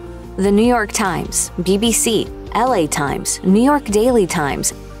scene. The New York Times, BBC, LA Times, New York Daily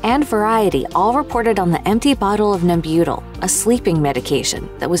Times, and Variety all reported on the empty bottle of Nembutal, a sleeping medication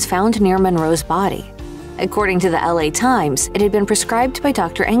that was found near Monroe's body. According to the LA Times, it had been prescribed by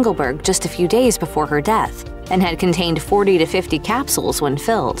Dr. Engelberg just a few days before her death and had contained 40 to 50 capsules when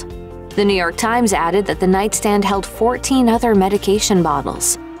filled. The New York Times added that the nightstand held 14 other medication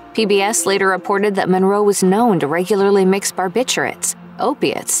bottles. PBS later reported that Monroe was known to regularly mix barbiturates,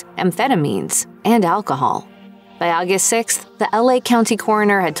 opiates, amphetamines, and alcohol. By August 6th, the LA County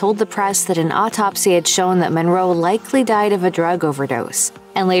coroner had told the press that an autopsy had shown that Monroe likely died of a drug overdose,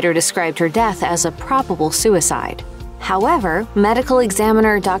 and later described her death as a probable suicide. However, medical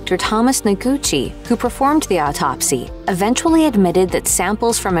examiner Dr. Thomas Noguchi, who performed the autopsy, eventually admitted that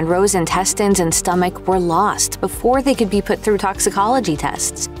samples from Monroe's intestines and stomach were lost before they could be put through toxicology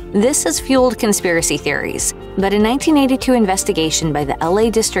tests. This has fueled conspiracy theories, but a 1982 investigation by the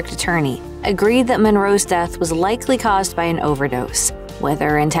LA District Attorney agreed that Monroe's death was likely caused by an overdose,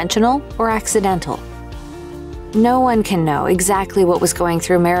 whether intentional or accidental. No one can know exactly what was going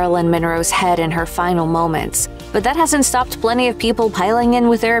through Marilyn Monroe's head in her final moments, but that hasn't stopped plenty of people piling in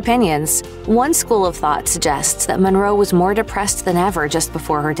with their opinions. One school of thought suggests that Monroe was more depressed than ever just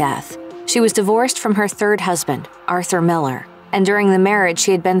before her death. She was divorced from her third husband, Arthur Miller, and during the marriage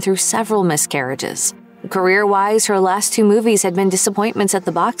she had been through several miscarriages. Career-wise, her last two movies had been disappointments at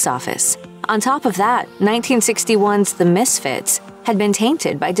the box office. On top of that, 1961's The Misfits had been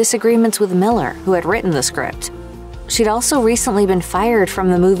tainted by disagreements with Miller, who had written the script. She'd also recently been fired from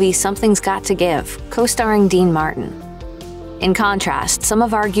the movie Something's Got to Give, co-starring Dean Martin. In contrast, some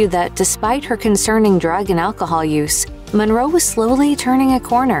have argued that despite her concerning drug and alcohol use, Monroe was slowly turning a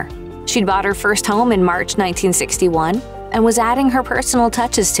corner. She'd bought her first home in March 1961 and was adding her personal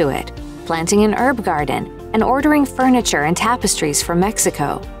touches to it, planting an herb garden and ordering furniture and tapestries from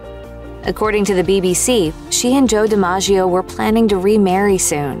Mexico. According to the BBC, she and Joe DiMaggio were planning to remarry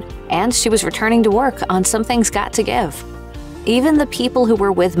soon, and she was returning to work on Something's Got to Give. Even the people who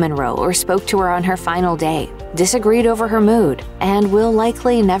were with Monroe or spoke to her on her final day disagreed over her mood and will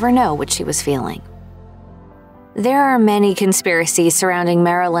likely never know what she was feeling. There are many conspiracies surrounding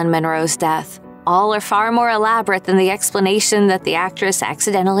Marilyn Monroe's death. All are far more elaborate than the explanation that the actress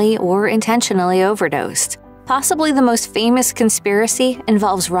accidentally or intentionally overdosed. Possibly the most famous conspiracy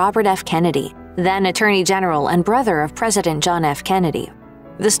involves Robert F. Kennedy, then Attorney General and brother of President John F. Kennedy.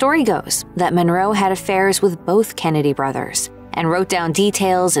 The story goes that Monroe had affairs with both Kennedy brothers and wrote down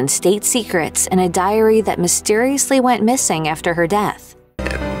details and state secrets in a diary that mysteriously went missing after her death.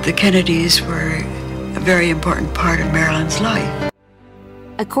 The Kennedys were a very important part of Marilyn's life.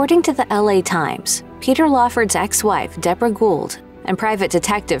 According to the LA Times, Peter Lawford's ex-wife, Deborah Gould, and private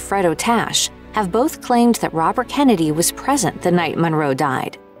detective Fred O'Tash have both claimed that Robert Kennedy was present the night Monroe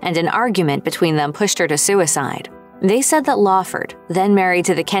died, and an argument between them pushed her to suicide. They said that Lawford, then married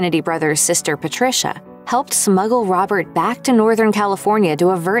to the Kennedy brothers' sister Patricia, helped smuggle Robert back to Northern California to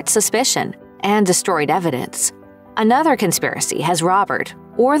avert suspicion and destroyed evidence. Another conspiracy has Robert,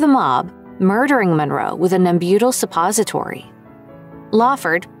 or the mob, murdering Monroe with a Nembutal suppository.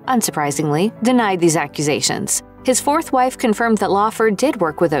 Lawford, unsurprisingly, denied these accusations. His fourth wife confirmed that Lawford did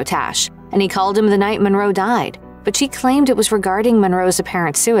work with O'Tash, and he called him the night Monroe died, but she claimed it was regarding Monroe's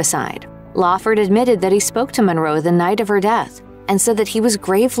apparent suicide. Lawford admitted that he spoke to Monroe the night of her death and said that he was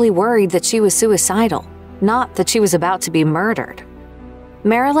gravely worried that she was suicidal, not that she was about to be murdered.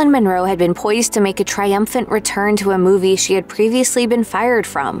 Marilyn Monroe had been poised to make a triumphant return to a movie she had previously been fired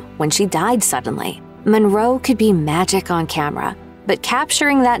from when she died suddenly. Monroe could be magic on camera, but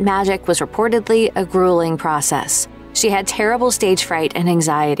capturing that magic was reportedly a grueling process. She had terrible stage fright and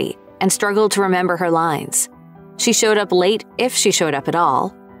anxiety, and struggled to remember her lines. She showed up late if she showed up at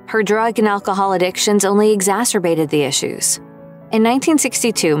all. Her drug and alcohol addictions only exacerbated the issues. In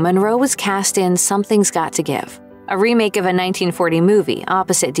 1962, Monroe was cast in Something's Got to Give, a remake of a 1940 movie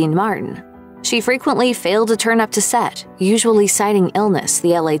opposite Dean Martin. She frequently failed to turn up to set, usually citing illness,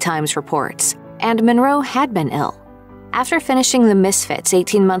 the LA Times reports, and Monroe had been ill. After finishing The Misfits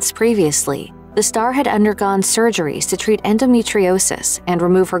 18 months previously, the star had undergone surgeries to treat endometriosis and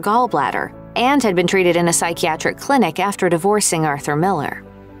remove her gallbladder, and had been treated in a psychiatric clinic after divorcing Arthur Miller.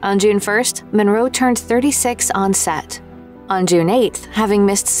 On June 1st, Monroe turned 36 on set. On June 8th, having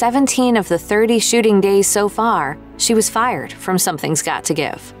missed 17 of the 30 shooting days so far, she was fired from Something's Got to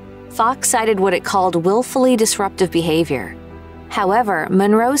Give. Fox cited what it called willfully disruptive behavior. However,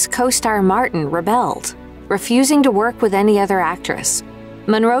 Monroe's co-star Martin rebelled, refusing to work with any other actress.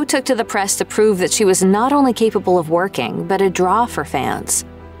 Monroe took to the press to prove that she was not only capable of working, but a draw for fans.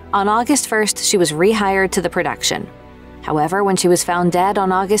 On August 1st, she was rehired to the production. However, when she was found dead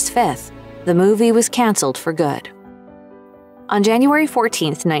on August 5th, the movie was canceled for good. On January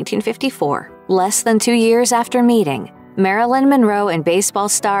 14, 1954, less than 2 years after meeting, Marilyn Monroe and baseball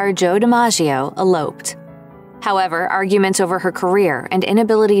star Joe DiMaggio eloped. However, arguments over her career and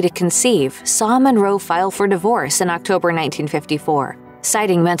inability to conceive saw Monroe file for divorce in October 1954,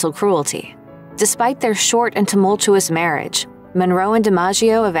 citing mental cruelty. Despite their short and tumultuous marriage, Monroe and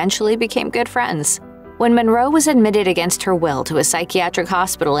DiMaggio eventually became good friends. When Monroe was admitted against her will to a psychiatric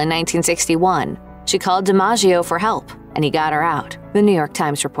hospital in 1961, she called DiMaggio for help, and he got her out, the New York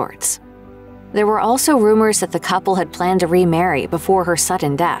Times reports. There were also rumors that the couple had planned to remarry before her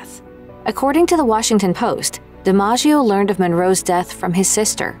sudden death. According to the Washington Post, DiMaggio learned of Monroe's death from his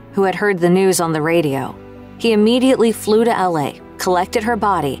sister, who had heard the news on the radio. He immediately flew to LA, collected her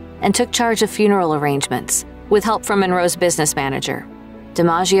body, and took charge of funeral arrangements, with help from Monroe's business manager.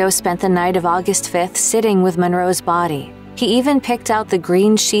 DiMaggio spent the night of August 5th sitting with Monroe's body. He even picked out the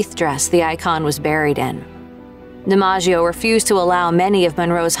green sheath dress the icon was buried in. DiMaggio refused to allow many of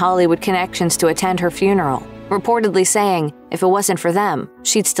Monroe's Hollywood connections to attend her funeral, reportedly saying, if it wasn't for them,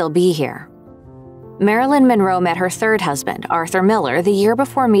 she'd still be here. Marilyn Monroe met her third husband, Arthur Miller, the year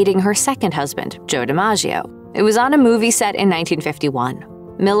before meeting her second husband, Joe DiMaggio. It was on a movie set in 1951.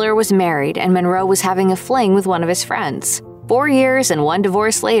 Miller was married and Monroe was having a fling with one of his friends. 4 years and 1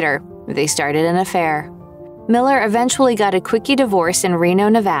 divorce later, they started an affair. Miller eventually got a quickie divorce in Reno,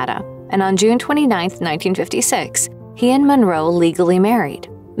 Nevada, and on June 29, 1956, he and Monroe legally married.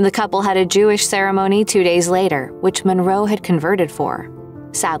 The couple had a Jewish ceremony 2 days later, which Monroe had converted for.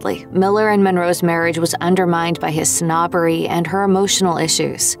 Sadly, Miller and Monroe's marriage was undermined by his snobbery and her emotional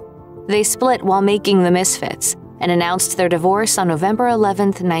issues. They split while making The Misfits and announced their divorce on November 11,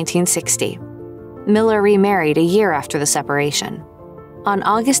 1960. Miller remarried a year after the separation. On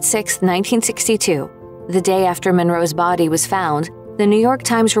August 6, 1962, the day after Monroe's body was found, the New York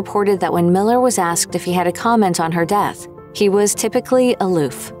Times reported that when Miller was asked if he had a comment on her death, he was typically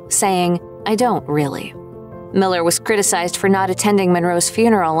aloof, saying, "I don't really." Miller was criticized for not attending Monroe's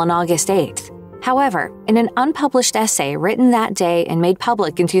funeral on August 8th. However, in an unpublished essay written that day and made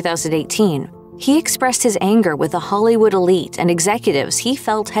public in 2018, he expressed his anger with the Hollywood elite and executives he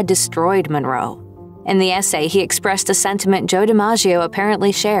felt had destroyed Monroe. In the essay, he expressed a sentiment Joe DiMaggio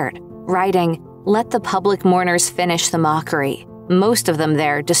apparently shared, writing, "Let the public mourners finish the mockery. Most of them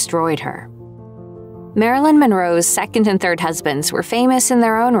there destroyed her." Marilyn Monroe's second and third husbands were famous in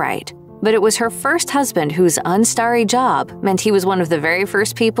their own right, but it was her first husband whose unstarry job meant he was one of the very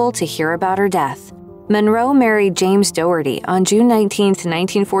first people to hear about her death. Monroe married James Dougherty on June 19,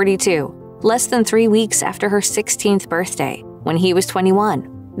 1942, less than 3 weeks after her 16th birthday, when he was 21.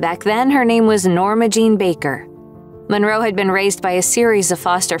 Back then, her name was Norma Jean Baker. Monroe had been raised by a series of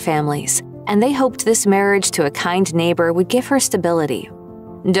foster families, and they hoped this marriage to a kind neighbor would give her stability.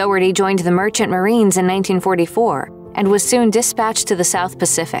 Dougherty joined the Merchant Marines in 1944 and was soon dispatched to the South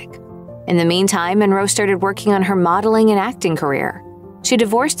Pacific. In the meantime, Monroe started working on her modeling and acting career. She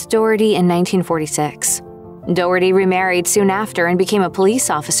divorced Dougherty in 1946. Dougherty remarried soon after and became a police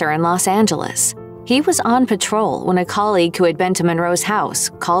officer in Los Angeles. He was on patrol when a colleague who had been to Monroe's house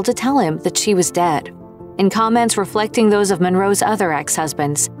called to tell him that she was dead. In comments reflecting those of Monroe's other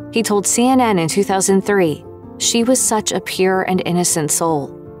ex-husbands, he told CNN in 2003, "She was such a pure and innocent soul.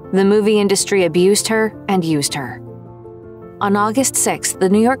 The movie industry abused her and used her." On August 6th, the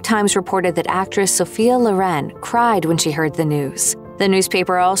New York Times reported that actress Sophia Loren cried when she heard the news. The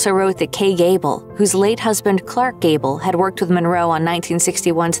newspaper also wrote that Kay Gable, whose late husband Clark Gable had worked with Monroe on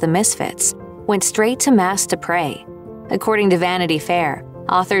 1961's The Misfits, went straight to Mass to pray. According to Vanity Fair,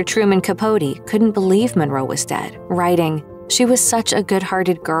 author Truman Capote couldn't believe Monroe was dead, writing, "She was such a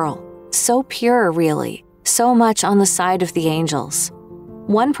good-hearted girl. So pure, really. So much on the side of the angels."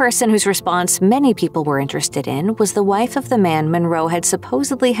 One person whose response many people were interested in was the wife of the man Monroe had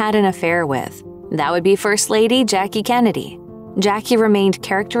supposedly had an affair with. That would be First Lady Jackie Kennedy. Jackie remained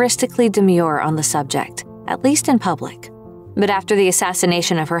characteristically demure on the subject, at least in public. But after the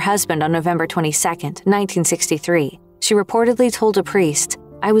assassination of her husband on November 22, 1963, she reportedly told a priest,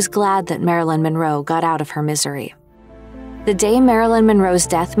 "I was glad that Marilyn Monroe got out of her misery." The day Marilyn Monroe's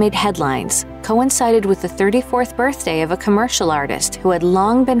death made headlines coincided with the 34th birthday of a commercial artist who had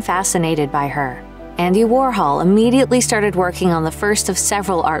long been fascinated by her. Andy Warhol immediately started working on the first of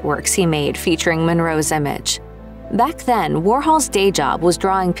several artworks he made featuring Monroe's image. Back then, Warhol's day job was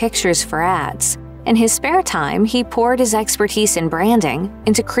drawing pictures for ads. In his spare time, he poured his expertise in branding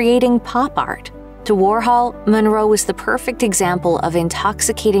into creating pop art. To Warhol, Monroe was the perfect example of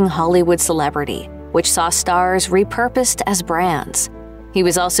intoxicating Hollywood celebrity, which saw stars repurposed as brands. He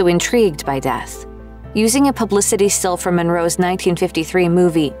was also intrigued by death. Using a publicity still from Monroe's 1953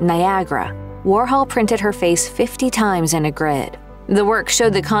 movie, Niagara, Warhol printed her face 50 times in a grid. The work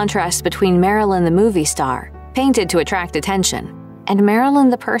showed the contrast between Marilyn the movie star, painted to attract attention, and Marilyn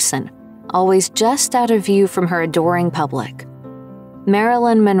the person, always just out of view from her adoring public.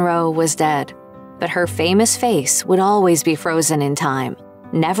 Marilyn Monroe was dead, but her famous face would always be frozen in time,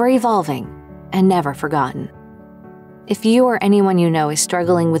 never evolving and never forgotten. If you or anyone you know is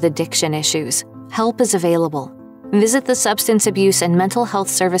struggling with addiction issues, help is available. Visit the Substance Abuse and Mental Health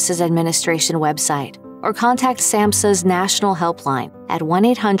Services Administration website or contact SAMHSA's National Helpline at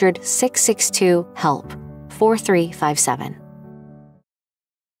 1-800-662-HELP. 4357.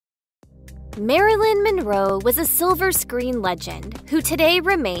 Marilyn Monroe was a silver screen legend who today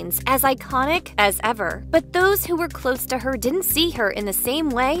remains as iconic as ever, but those who were close to her didn't see her in the same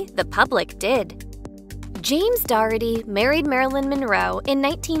way the public did. James Dougherty married Marilyn Monroe in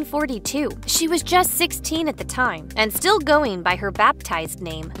 1942. She was just 16 at the time and still going by her baptized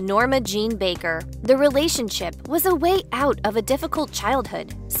name, Norma Jean Baker. The relationship was a way out of a difficult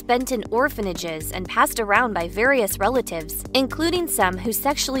childhood, spent in orphanages and passed around by various relatives, including some who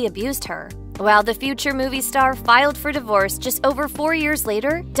sexually abused her. While the future movie star filed for divorce just over 4 years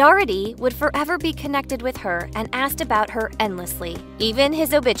later, Dougherty would forever be connected with her and asked about her endlessly. Even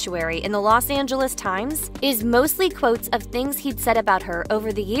his obituary in the Los Angeles Times is mostly quotes of things he'd said about her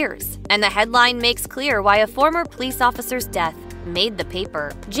over the years. And the headline makes clear why a former police officer's death made the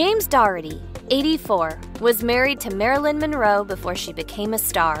paper. James Dougherty, 84, was married to Marilyn Monroe before she became a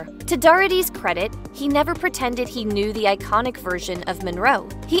star. To Dougherty's credit, he never pretended he knew the iconic version of Monroe.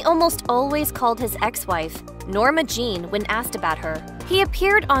 He almost always called his ex-wife Norma Jean when asked about her. He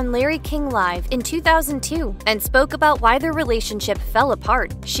appeared on Larry King Live in 2002 and spoke about why their relationship fell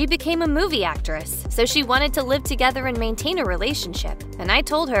apart. She became a movie actress, so she wanted to live together and maintain a relationship. And I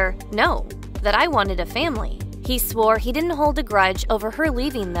told her, no, that I wanted a family. He swore he didn't hold a grudge over her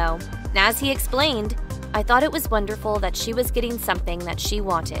leaving, though. As he explained, I thought it was wonderful that she was getting something that she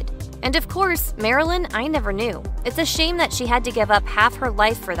wanted. And of course, Marilyn, I never knew. It's a shame that she had to give up half her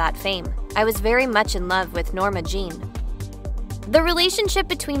life for that fame. I was very much in love with Norma Jean. The relationship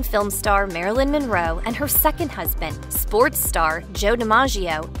between film star Marilyn Monroe and her second husband, sports star Joe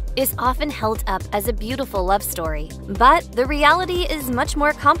DiMaggio, is often held up as a beautiful love story. But the reality is much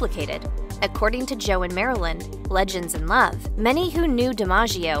more complicated. According to Joe and Marilyn, Legends in Love, many who knew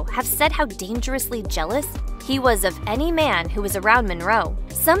DiMaggio have said how dangerously jealous he was of any man who was around Monroe.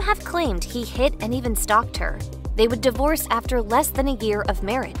 Some have claimed he hit and even stalked her. They would divorce after less than a year of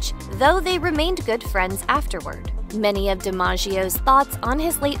marriage, though they remained good friends afterward. Many of DiMaggio's thoughts on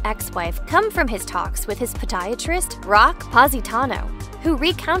his late ex-wife come from his talks with his podiatrist, Rock Positano, who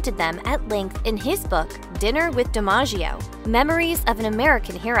recounted them at length in his book, Dinner with DiMaggio, Memories of an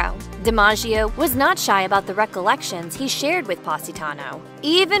American Hero. DiMaggio was not shy about the recollections he shared with Positano,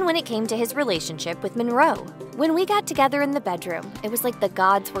 even when it came to his relationship with Monroe. When we got together in the bedroom, it was like the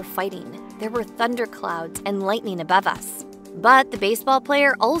gods were fighting. There were thunderclouds and lightning above us. But the baseball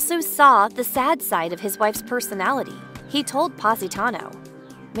player also saw the sad side of his wife's personality. He told Positano,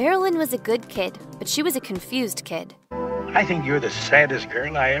 Marilyn was a good kid, but she was a confused kid. I think you're the saddest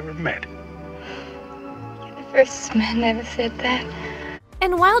girl I ever met. The first man never said that.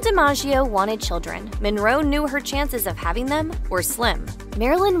 And while DiMaggio wanted children, Monroe knew her chances of having them were slim.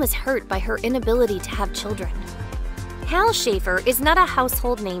 Marilyn was hurt by her inability to have children. Hal Schafer is not a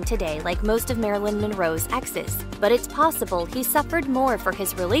household name today like most of Marilyn Monroe's exes, but it's possible he suffered more for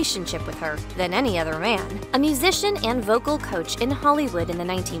his relationship with her than any other man. A musician and vocal coach in Hollywood in the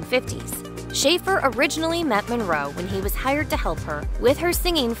 1950s, Schafer originally met Monroe when he was hired to help her with her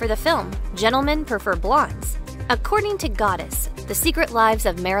singing for the film Gentlemen Prefer Blondes. According to Goddess, The Secret Lives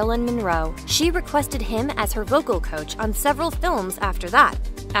of Marilyn Monroe, she requested him as her vocal coach on several films after that.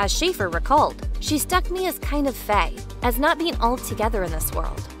 As Schafer recalled, she struck me as kind of fey, as not being all together in this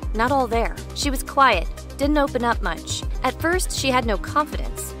world, not all there. She was quiet, didn't open up much. At first, she had no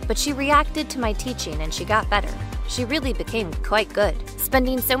confidence, but she reacted to my teaching and she got better. She really became quite good.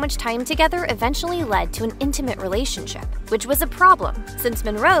 Spending so much time together eventually led to an intimate relationship, which was a problem since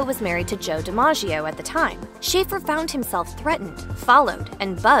Monroe was married to Joe DiMaggio at the time. Schaefer found himself threatened, followed,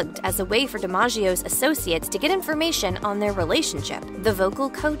 and bugged as a way for DiMaggio's associates to get information on their relationship. The vocal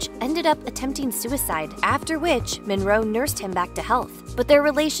coach ended up attempting suicide, after which Monroe nursed him back to health. But their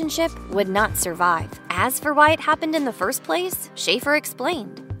relationship would not survive. As for why it happened in the first place, Schaefer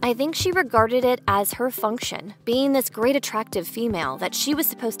explained. I think she regarded it as her function, being this great attractive female, that she was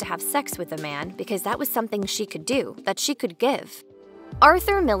supposed to have sex with a man because that was something she could do, that she could give.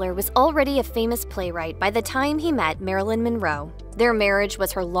 Arthur Miller was already a famous playwright by the time he met Marilyn Monroe. Their marriage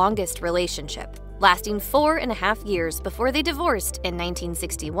was her longest relationship, lasting 4.5 years before they divorced in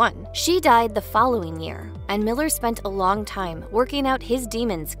 1961. She died the following year, and Miller spent a long time working out his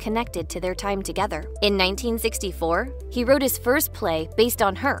demons connected to their time together. In 1964, he wrote his first play based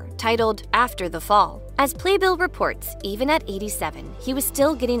on her, titled After the Fall. As Playbill reports, even at 87, he was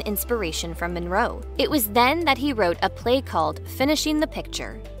still getting inspiration from Monroe. It was then that he wrote a play called Finishing the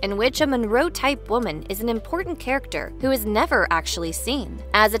Picture, in which a Monroe-type woman is an important character who is never actually seen.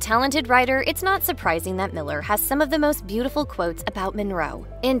 As a talented writer, it's not surprising that Miller has some of the most beautiful quotes about Monroe.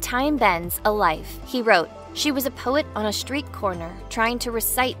 In Time Bends a Life, he wrote, "She was a poet on a street corner, trying to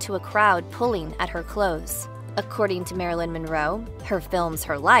recite to a crowd pulling at her clothes." According to Marilyn Monroe, her films,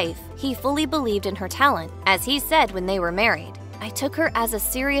 her life, he fully believed in her talent. As he said when they were married, "I took her as a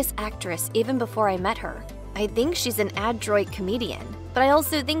serious actress even before I met her. I think she's an adroit comedian, but I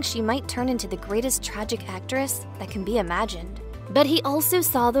also think she might turn into the greatest tragic actress that can be imagined." But he also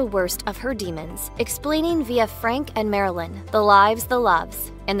saw the worst of her demons, explaining via Frank and Marilyn the lives, the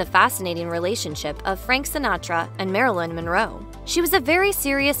loves, and the fascinating relationship of Frank Sinatra and Marilyn Monroe. She was a very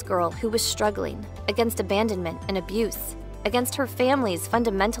serious girl who was struggling against abandonment and abuse, against her family's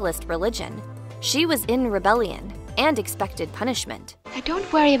fundamentalist religion. She was in rebellion and expected punishment.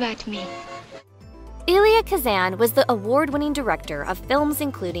 Don't worry about me. Elia Kazan was the award-winning director of films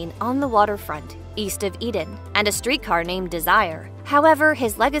including On the Waterfront, East of Eden, and A Streetcar Named Desire. However,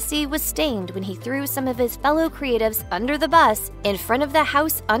 his legacy was stained when he threw some of his fellow creatives under the bus in front of the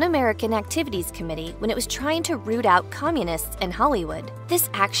House Un-American Activities Committee when it was trying to root out communists in Hollywood. This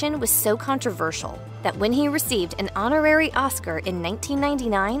action was so controversial that when he received an honorary Oscar in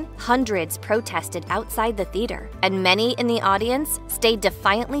 1999, hundreds protested outside the theater, and many in the audience stayed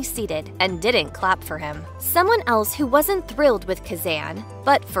defiantly seated and didn't clap for him. Someone else who wasn't thrilled with Kazan,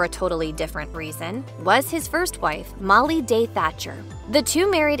 but for a totally different reason, was his first wife, Molly Day Thatcher. The two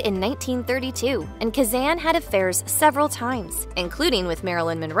married in 1932, and Kazan had affairs several times, including with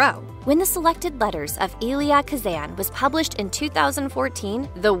Marilyn Monroe. When the selected letters of Elia Kazan was published in 2014,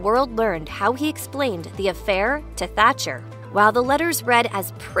 the world learned how he explained the affair to Thatcher. While the letters read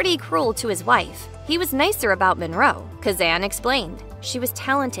as pretty cruel to his wife, he was nicer about Monroe. Kazan explained, "She was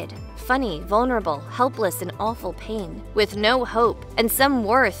talented, funny, vulnerable, helpless in awful pain, with no hope and some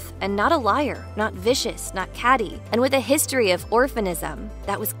worth, and not a liar, not vicious, not catty, and with a history of orphanism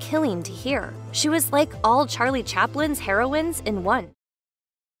that was killing to hear. She was like all Charlie Chaplin's heroines in one."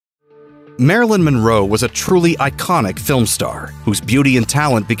 Marilyn Monroe was a truly iconic film star, whose beauty and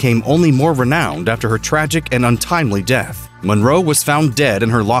talent became only more renowned after her tragic and untimely death. Monroe was found dead in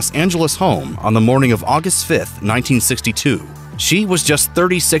her Los Angeles home on the morning of August 5, 1962. She was just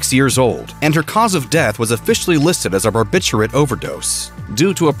 36 years old, and her cause of death was officially listed as a barbiturate overdose,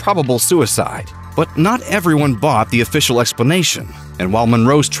 due to a probable suicide. But not everyone bought the official explanation, and while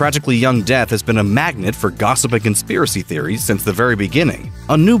Monroe's tragically young death has been a magnet for gossip and conspiracy theories since the very beginning,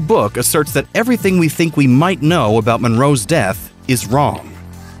 a new book asserts that everything we think we might know about Monroe's death is wrong.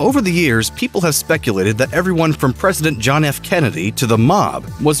 Over the years, people have speculated that everyone from President John F. Kennedy to the mob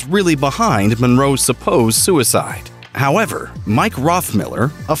was really behind Monroe's supposed suicide. However, Mike Rothmiller,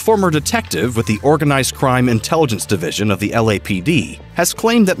 a former detective with the Organized Crime Intelligence Division of the LAPD, has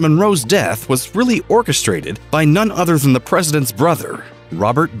claimed that Monroe's death was really orchestrated by none other than the president's brother,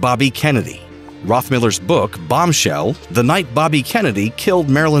 Robert Bobby Kennedy. Rothmiller's book, Bombshell: The Night Bobby Kennedy Killed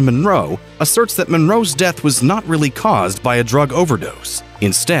Marilyn Monroe, asserts that Monroe's death was not really caused by a drug overdose.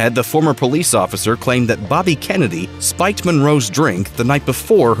 Instead, the former police officer claimed that Bobby Kennedy spiked Monroe's drink the night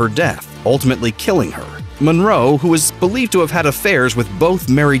before her death, ultimately killing her. Monroe, who is believed to have had affairs with both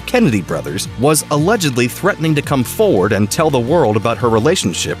married Kennedy brothers, was allegedly threatening to come forward and tell the world about her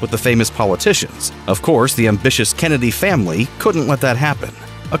relationship with the famous politicians. Of course, the ambitious Kennedy family couldn't let that happen.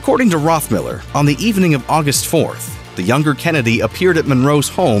 According to Rothmiller, on the evening of August 4th, The younger Kennedy appeared at Monroe's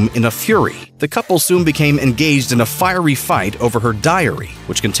home in a fury. The couple soon became engaged in a fiery fight over her diary,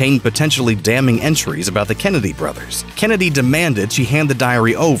 which contained potentially damning entries about the Kennedy brothers. Kennedy demanded she hand the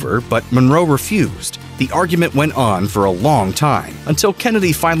diary over, but Monroe refused. The argument went on for a long time, until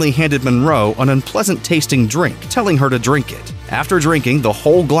Kennedy finally handed Monroe an unpleasant-tasting drink, telling her to drink it. After drinking the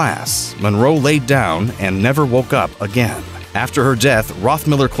whole glass, Monroe laid down and never woke up again. After her death,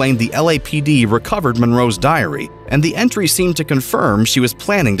 Rothmiller claimed the LAPD recovered Monroe's diary, and the entry seemed to confirm she was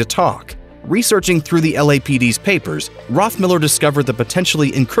planning to talk. Researching through the LAPD's papers, Rothmiller discovered the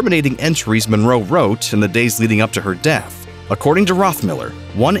potentially incriminating entries Monroe wrote in the days leading up to her death. According to Rothmiller,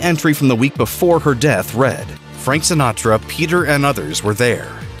 one entry from the week before her death read, "Frank Sinatra, Peter, and others were there.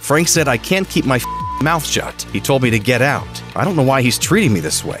 Frank said I can't keep my mouth shut. He told me to get out. I don't know why he's treating me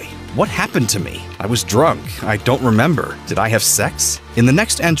this way. What happened to me? I was drunk. I don't remember. Did I have sex?" In the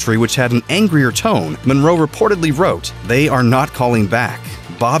next entry, which had an angrier tone, Monroe reportedly wrote, "They are not calling back.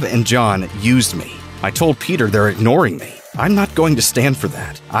 Bob and John used me. I told Peter they're ignoring me. I'm not going to stand for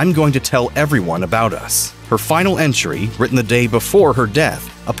that. I'm going to tell everyone about us." Her final entry, written the day before her death,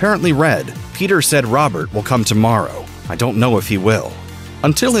 apparently read, "Peter said Robert will come tomorrow. I don't know if he will."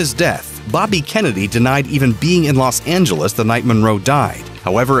 Until his death, Bobby Kennedy denied even being in Los Angeles the night Monroe died.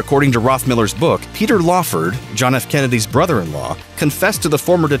 However, according to Rothmiller's book, Peter Lawford, John F. Kennedy's brother-in-law, confessed to the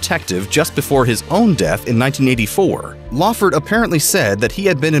former detective just before his own death in 1984. Lawford apparently said that he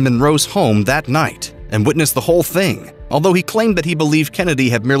had been in Monroe's home that night and witnessed the whole thing, although he claimed that he believed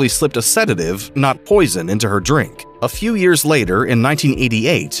Kennedy had merely slipped a sedative, not poison, into her drink. A few years later, in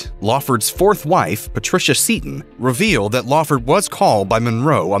 1988, Lawford's fourth wife, Patricia Seaton, revealed that Lawford was called by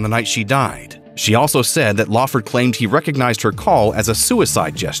Monroe on the night she died. She also said that Lawford claimed he recognized her call as a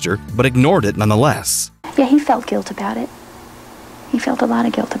suicide gesture, but ignored it nonetheless. Yeah, he felt guilt about it. He felt a lot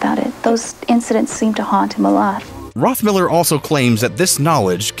of guilt about it. Those incidents seemed to haunt him a lot. Rothmiller also claims that this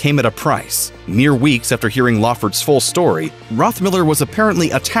knowledge came at a price. Mere weeks after hearing Lawford's full story, Rothmiller was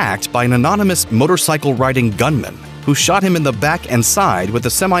apparently attacked by an anonymous motorcycle-riding gunman who shot him in the back and side with a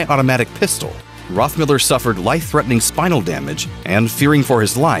semi-automatic pistol. Rothmiller suffered life-threatening spinal damage, and fearing for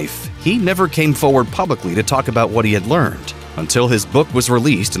his life, he never came forward publicly to talk about what he had learned, until his book was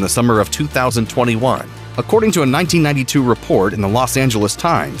released in the summer of 2021. According to a 1992 report in the Los Angeles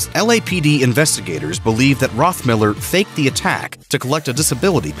Times, LAPD investigators believe that Rothmiller faked the attack to collect a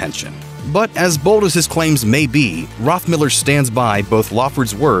disability pension. But as bold as his claims may be, Rothmiller stands by both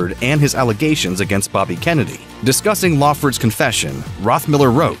Lawford's word and his allegations against Bobby Kennedy. Discussing Lawford's confession,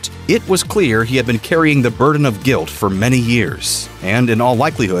 Rothmiller wrote, "It was clear he had been carrying the burden of guilt for many years, and in all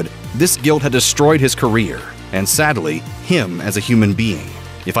likelihood, this guilt had destroyed his career, and sadly, him as a human being.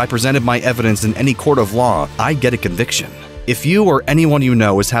 If I presented my evidence in any court of law, I'd get a conviction. If you or anyone you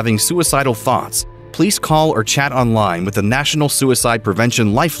know is having suicidal thoughts, please call or chat online with the National Suicide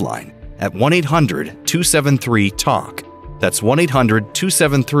Prevention Lifeline at 1-800-273-TALK. That's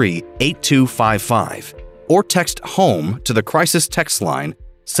 1-800-273-8255. Or text HOME to the crisis text line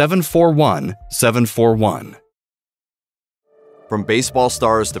 741-741. From baseball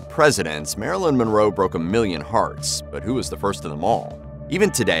stars to presidents, Marilyn Monroe broke 1 million hearts, but who was the first of them all? Even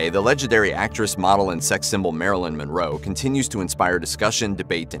today, the legendary actress, model, and sex symbol Marilyn Monroe continues to inspire discussion,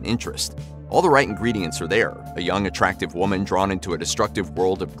 debate, and interest. All the right ingredients are there: a young, attractive woman drawn into a destructive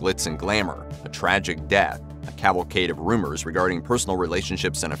world of glitz and glamour, a tragic death, a cavalcade of rumors regarding personal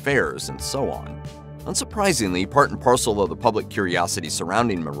relationships and affairs, and so on. Unsurprisingly, part and parcel of the public curiosity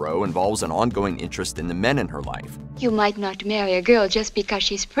surrounding Monroe involves an ongoing interest in the men in her life. You might not marry a girl just because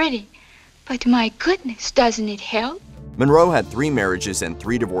she's pretty, but my goodness, doesn't it help? Monroe had 3 marriages and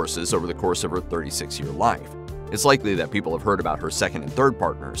 3 divorces over the course of her 36-year life. It's likely that people have heard about her second and third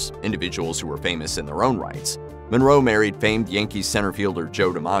partners, individuals who were famous in their own rights. Monroe married famed Yankees center fielder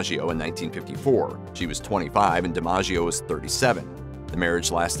Joe DiMaggio in 1954. She was 25 and DiMaggio was 37. The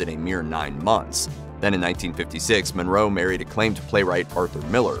marriage lasted a mere 9 months. Then in 1956, Monroe married acclaimed playwright Arthur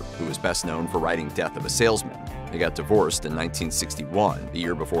Miller, who was best known for writing Death of a Salesman. They got divorced in 1961, the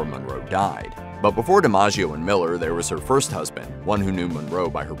year before Monroe died. But before DiMaggio and Miller, there was her first husband, one who knew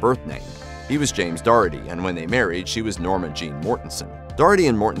Monroe by her birth name. He was James Dougherty, and when they married, she was Norma Jean Mortensen. Dougherty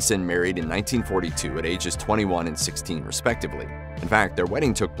and Mortensen married in 1942 at ages 21 and 16, respectively. In fact, their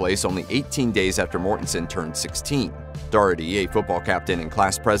wedding took place only 18 days after Mortensen turned 16. Dougherty, a football captain and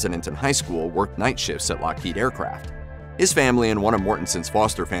class president in high school, worked night shifts at Lockheed Aircraft. His family and one of Mortensen's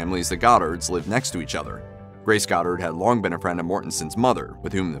foster families, the Goddards, lived next to each other. Grace Goddard had long been a friend of Mortensen's mother,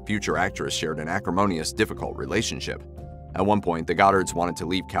 with whom the future actress shared an acrimonious, difficult relationship. At one point, the Goddards wanted to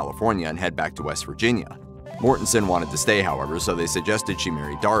leave California and head back to West Virginia. Mortensen wanted to stay, however, so they suggested she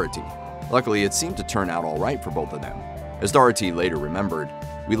marry Dougherty. Luckily, it seemed to turn out all right for both of them. As Doherty later remembered,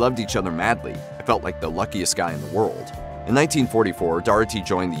 "We loved each other madly. I felt like the luckiest guy in the world." In 1944, Doherty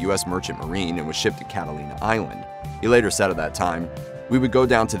joined the U.S. Merchant Marine and was shipped to Catalina Island. He later said of that time, "We would go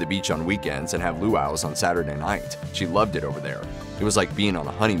down to the beach on weekends and have luau's on Saturday night. She loved it over there. It was like being on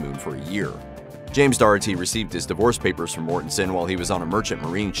a honeymoon for a year." James Doherty received his divorce papers from Mortensen while he was on a merchant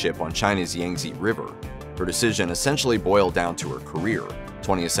marine ship on China's Yangtze River. Her decision essentially boiled down to her career.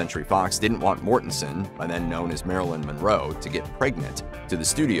 20th Century Fox didn't want Mortensen, by then known as Marilyn Monroe, to get pregnant. To the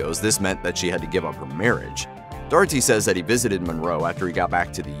studios, this meant that she had to give up her marriage. Doherty says that he visited Monroe after he got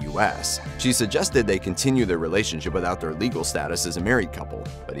back to the U.S. She suggested they continue their relationship without their legal status as a married couple,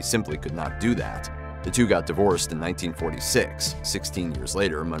 but he simply could not do that. The two got divorced in 1946. 16 years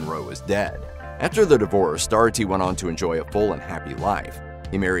later, Monroe was dead. After the divorce, Doherty went on to enjoy a full and happy life.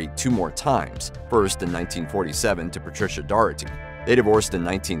 He married 2 more times, first in 1947 to Patricia Doherty. They divorced in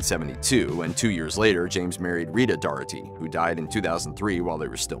 1972, and 2 years later, James married Rita Doherty, who died in 2003 while they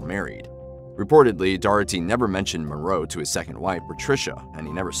were still married. Reportedly, Doherty never mentioned Monroe to his second wife, Patricia, and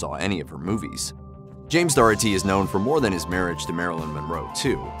he never saw any of her movies. James Doherty is known for more than his marriage to Marilyn Monroe,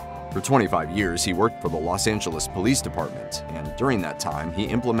 too. For 25 years, he worked for the Los Angeles Police Department, and during that time, he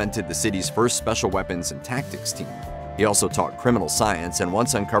implemented the city's first special weapons and tactics team. He also taught criminal science and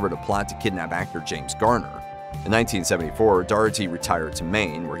once uncovered a plot to kidnap actor James Garner. In 1974, Doherty retired to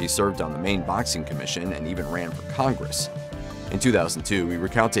Maine, where he served on the Maine Boxing Commission and even ran for Congress. In 2002, he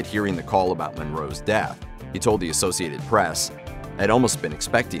recounted hearing the call about Monroe's death. He told the Associated Press, "I'd almost been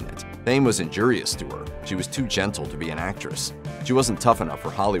expecting it. Fame was injurious to her. She was too gentle to be an actress. She wasn't tough enough for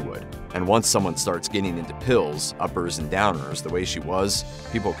Hollywood. And once someone starts getting into pills, uppers and downers, the way she was,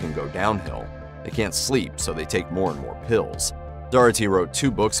 people can go downhill. They can't sleep, so they take more and more pills." Doherty wrote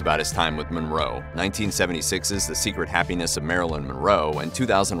 2 books about his time with Monroe, 1976's The Secret Happiness of Marilyn Monroe and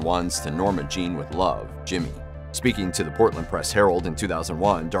 2001's To Norma Jean with Love, Jimmy. Speaking to the Portland Press-Herald in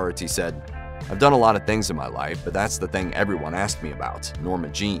 2001, Doherty said, "I've done a lot of things in my life, but that's the thing everyone asked me about, Norma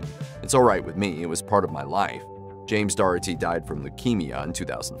Jean. It's all right with me, it was part of my life." James Doherty died from leukemia in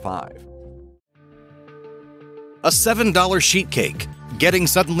 2005. A $7 sheet cake, getting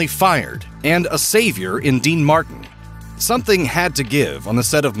suddenly fired, and a savior in Dean Martin. Something had to give on the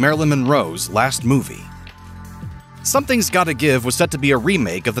set of Marilyn Monroe's last movie. Something's Gotta Give was set to be a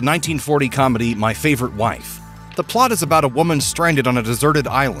remake of the 1940 comedy My Favorite Wife. The plot is about a woman stranded on a deserted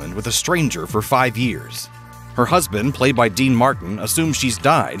island with a stranger for 5 years. Her husband, played by Dean Martin, assumes she's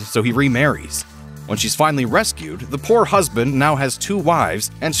died, so he remarries. When she's finally rescued, the poor husband now has 2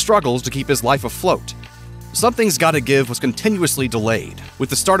 wives and struggles to keep his life afloat. Something's Gotta Give was continuously delayed, with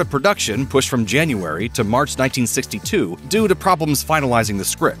the start of production pushed from January to March 1962 due to problems finalizing the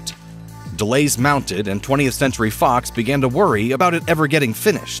script. Delays mounted, and 20th Century Fox began to worry about it ever getting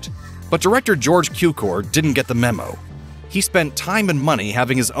finished. But director George Cukor didn't get the memo. He spent time and money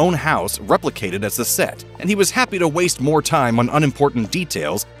having his own house replicated as the set, and he was happy to waste more time on unimportant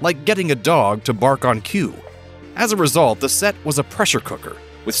details like getting a dog to bark on cue. As a result, the set was a pressure cooker,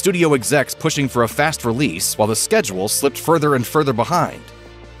 with studio execs pushing for a fast release while the schedule slipped further and further behind.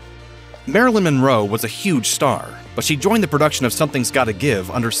 Marilyn Monroe was a huge star, but she joined the production of Something's Gotta Give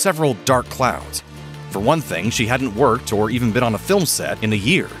under several dark clouds. For one thing, she hadn't worked or even been on a film set in a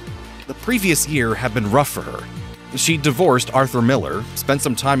year. The previous year had been rough for her. She divorced Arthur Miller, spent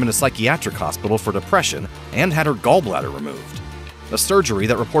some time in a psychiatric hospital for depression, and had her gallbladder removed. A surgery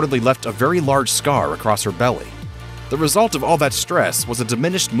that reportedly left a very large scar across her belly. The result of all that stress was a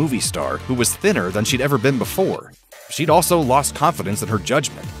diminished movie star who was thinner than she'd ever been before. She'd also lost confidence in her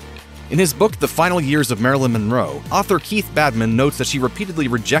judgment. In his book, The Final Years of Marilyn Monroe, author Keith Badman notes that she repeatedly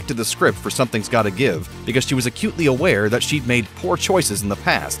rejected the script for Something's Gotta Give because she was acutely aware that she'd made poor choices in the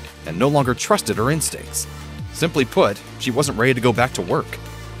past and no longer trusted her instincts. Simply put, she wasn't ready to go back to work.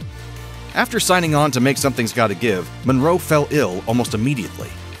 After signing on to make Something's Gotta Give, Monroe fell ill almost immediately,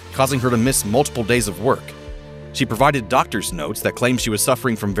 causing her to miss multiple days of work. She provided doctor's notes that claimed she was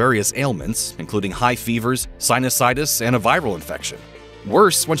suffering from various ailments, including high fevers, sinusitis, and a viral infection.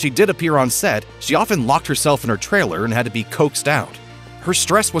 Worse, when she did appear on set, she often locked herself in her trailer and had to be coaxed out. Her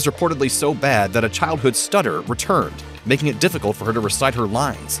stress was reportedly so bad that a childhood stutter returned, making it difficult for her to recite her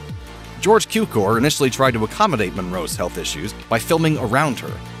lines. George Cukor initially tried to accommodate Monroe's health issues by filming around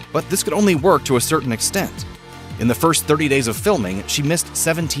her, but this could only work to a certain extent. In the first 30 days of filming, she missed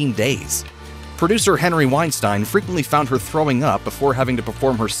 17 days. Producer Henry Weinstein frequently found her throwing up before having to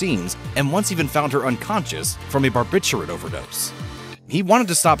perform her scenes, and once even found her unconscious from a barbiturate overdose. He wanted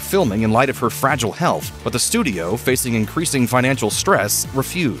to stop filming in light of her fragile health, but the studio, facing increasing financial stress,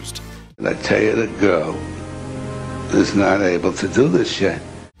 refused. I tell you, the girl is not able to do this yet.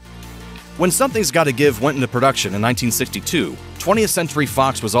 When Something's Gotta Give went into production in 1962, 20th Century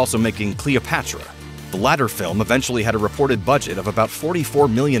Fox was also making Cleopatra. The latter film eventually had a reported budget of about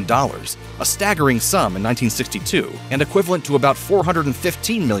 $44 million, a staggering sum in 1962 and equivalent to about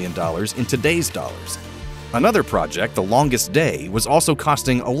 $415 million in today's dollars. Another project, The Longest Day, was also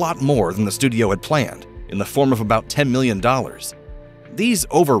costing a lot more than the studio had planned, in the form of about $10 million. These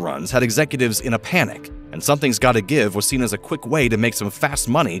overruns had executives in a panic, and Something's Gotta Give was seen as a quick way to make some fast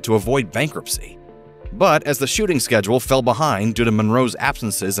money to avoid bankruptcy. But as the shooting schedule fell behind due to Monroe's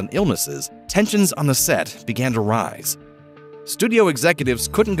absences and illnesses, tensions on the set began to rise. Studio executives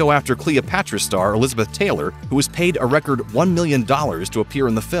couldn't go after Cleopatra star Elizabeth Taylor, who was paid a record $1 million to appear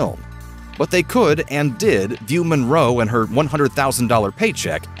in the film. But they could and did view Monroe and her $100,000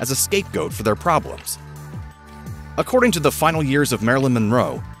 paycheck as a scapegoat for their problems. According to the final years of Marilyn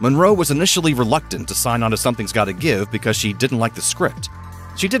Monroe, Monroe was initially reluctant to sign on to Something's Gotta Give because she didn't like the script.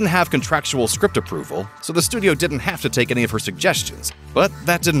 She didn't have contractual script approval, so the studio didn't have to take any of her suggestions, but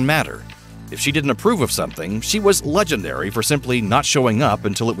that didn't matter. If she didn't approve of something, she was legendary for simply not showing up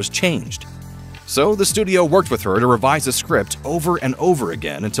until it was changed. So the studio worked with her to revise the script over and over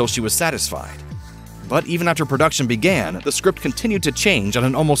again until she was satisfied. But even after production began, the script continued to change on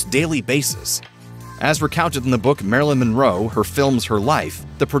an almost daily basis. As recounted in the book Marilyn Monroe, Her Films, Her Life,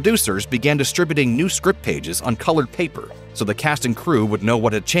 the producers began distributing new script pages on colored paper so the cast and crew would know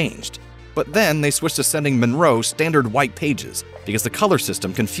what had changed. But then they switched to sending Monroe standard white pages because the color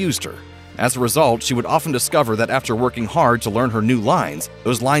system confused her. As a result, she would often discover that after working hard to learn her new lines,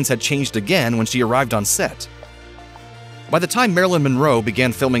 those lines had changed again when she arrived on set. By the time Marilyn Monroe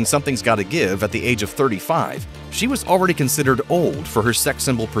began filming Something's Gotta Give at the age of 35, she was already considered old for her sex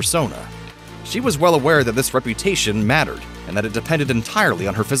symbol persona. She was well aware that this reputation mattered and that it depended entirely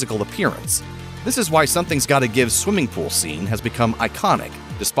on her physical appearance. This is why Something's Gotta Give's swimming pool scene has become iconic,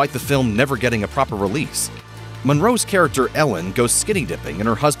 despite the film never getting a proper release. Monroe's character Ellen goes skinny dipping in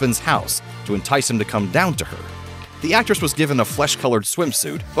her husband's house to entice him to come down to her. The actress was given a flesh-colored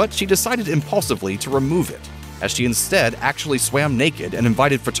swimsuit, but she decided impulsively to remove it, as she instead actually swam naked and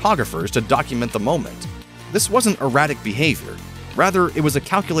invited photographers to document the moment. This wasn't erratic behavior, rather it was a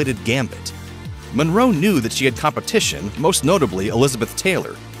calculated gambit. Monroe knew that she had competition, most notably Elizabeth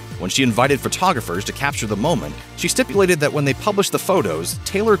Taylor. When she invited photographers to capture the moment, she stipulated that when they published the photos,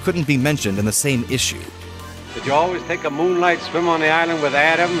 Taylor couldn't be mentioned in the same issue. Did you always take a moonlight swim on the island with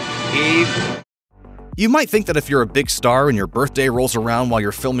Adam, Eve? You might think that if you're a big star and your birthday rolls around while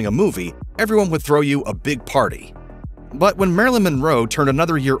you're filming a movie, everyone would throw you a big party. But when Marilyn Monroe turned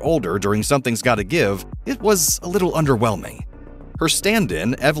another year older during Something's Gotta Give, it was a little underwhelming. Her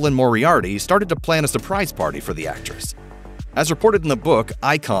stand-in, Evelyn Moriarty, started to plan a surprise party for the actress. As reported in the book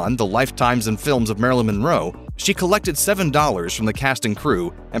Icon: The Lifetimes and Films of Marilyn Monroe, she collected $7 from the cast and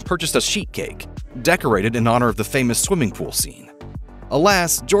crew and purchased a sheet cake, decorated in honor of the famous swimming pool scene.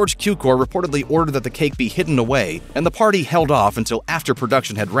 Alas, George Cukor reportedly ordered that the cake be hidden away, and the party held off until after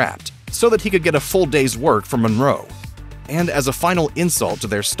production had wrapped, so that he could get a full day's work from Monroe. And as a final insult to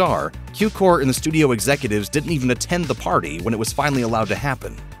their star, Cukor and the studio executives didn't even attend the party when it was finally allowed to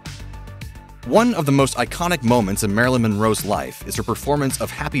happen. One of the most iconic moments in Marilyn Monroe's life is her performance of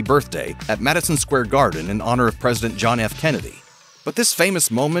Happy Birthday at Madison Square Garden in honor of President John F. Kennedy. But this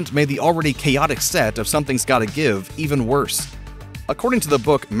famous moment made the already chaotic set of Something's Gotta Give even worse. According to the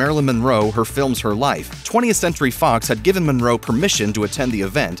book Marilyn Monroe, Her Films, Her Life, 20th Century Fox had given Monroe permission to attend the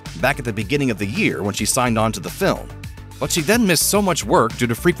event back at the beginning of the year when she signed on to the film. But she then missed so much work due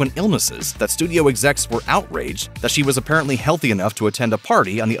to frequent illnesses that studio execs were outraged that she was apparently healthy enough to attend a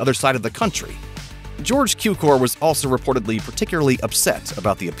party on the other side of the country. George Cukor was also reportedly particularly upset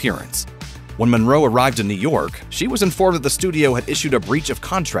about the appearance. When Monroe arrived in New York, she was informed that the studio had issued a breach of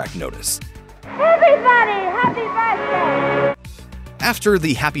contract notice. Everybody, happy birthday! After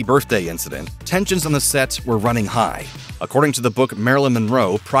the Happy Birthday incident, tensions on the set were running high. According to the book Marilyn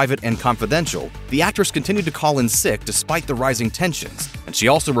Monroe, Private and Confidential, the actress continued to call in sick despite the rising tensions, and she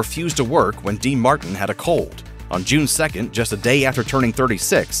also refused to work when Dean Martin had a cold. On June 2nd, just a day after turning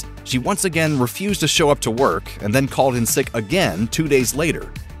 36, she once again refused to show up to work and then called in sick again 2 days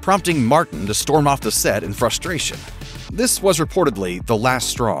later, prompting Martin to storm off the set in frustration. This was reportedly the last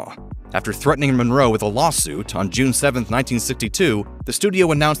straw. After threatening Monroe with a lawsuit on June 7, 1962, the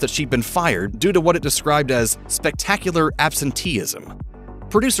studio announced that she'd been fired due to what it described as spectacular absenteeism.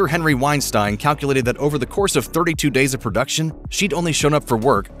 Producer Henry Weinstein calculated that over the course of 32 days of production, she'd only shown up for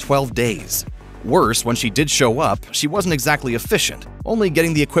work 12 days. Worse, when she did show up, she wasn't exactly efficient, only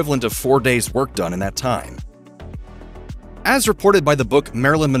getting the equivalent of 4 days' work done in that time. As reported by the book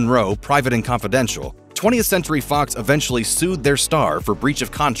Marilyn Monroe, Private and Confidential, 20th Century Fox eventually sued their star for breach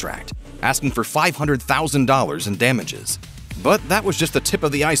of contract, asking for $500,000 in damages. But that was just the tip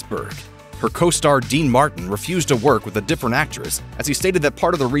of the iceberg. Her co-star Dean Martin refused to work with a different actress, as he stated that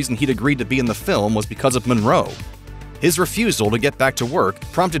part of the reason he'd agreed to be in the film was because of Monroe. His refusal to get back to work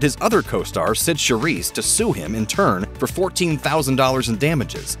prompted his other co-star, Sid Charisse, to sue him in turn for $14,000 in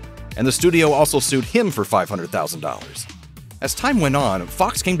damages, and the studio also sued him for $500,000. As time went on,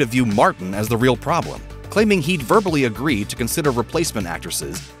 Fox came to view Martin as the real problem, claiming he'd verbally agreed to consider replacement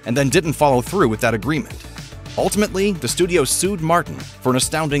actresses and then didn't follow through with that agreement. Ultimately, the studio sued Martin for an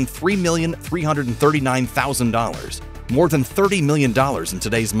astounding $3,339,000, more than $30 million in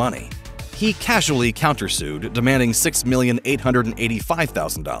today's money. He casually countersued, demanding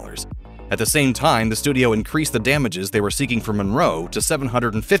 $6,885,000. At the same time, the studio increased the damages they were seeking for Monroe to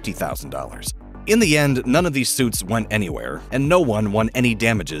 $750,000. In the end, none of these suits went anywhere, and no one won any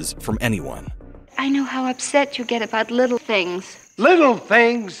damages from anyone. I know how upset you get about little things. Little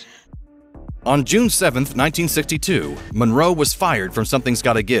things? On June 7, 1962, Monroe was fired from Something's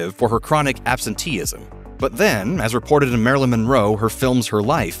Gotta Give for her chronic absenteeism. But then, as reported in Marilyn Monroe, her film's Her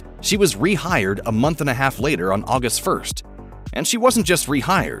Life, she was rehired a month and a half later on August 1st. And she wasn't just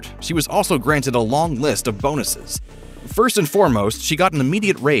rehired, she was also granted a long list of bonuses. First and foremost, she got an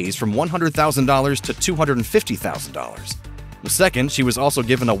immediate raise from $100,000 to $250,000. Second, she was also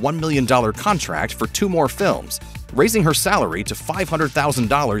given a $1 million contract for 2 more films, raising her salary to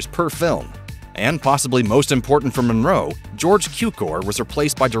 $500,000 per film. And possibly most important for Monroe, George Cukor was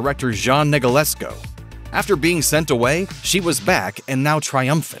replaced by director Jean Negulesco. After being sent away, she was back and now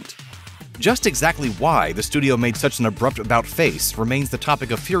triumphant. Just exactly why the studio made such an abrupt about-face remains the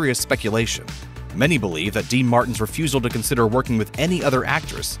topic of furious speculation. Many believe that Dean Martin's refusal to consider working with any other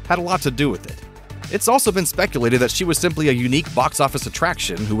actress had a lot to do with it. It's also been speculated that she was simply a unique box office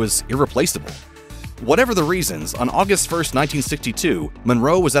attraction who was irreplaceable. Whatever the reasons, on August 1, 1962,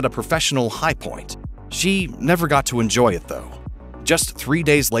 Monroe was at a professional high point. She never got to enjoy it, though. Just 3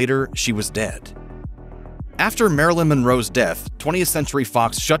 days later, she was dead. After Marilyn Monroe's death, 20th Century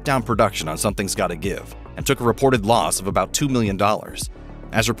Fox shut down production on Something's Gotta Give and took a reported loss of about $2 million.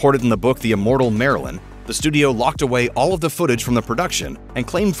 As reported in the book The Immortal Marilyn, the studio locked away all of the footage from the production and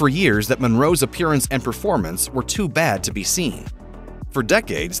claimed for years that Monroe's appearance and performance were too bad to be seen. For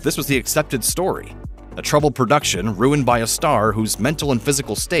decades, this was the accepted story. A troubled production ruined by a star whose mental and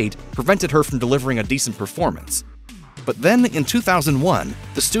physical state prevented her from delivering a decent performance. But then, in 2001,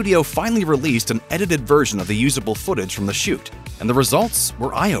 the studio finally released an edited version of the usable footage from the shoot, and the results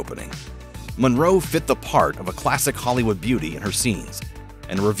were eye-opening. Monroe fit the part of a classic Hollywood beauty in her scenes,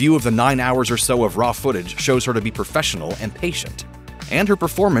 and a review of the 9 hours or so of raw footage shows her to be professional and patient. And her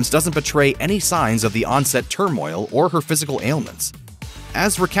performance doesn't betray any signs of the on-set turmoil or her physical ailments.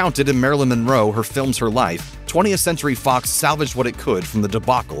 As recounted in Marilyn Monroe, her film's Her Life, 20th Century Fox salvaged what it could from the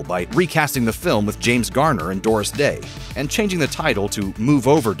debacle by recasting the film with James Garner and Doris Day, and changing the title to Move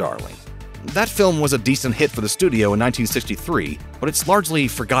Over, Darling. That film was a decent hit for the studio in 1963, but it's largely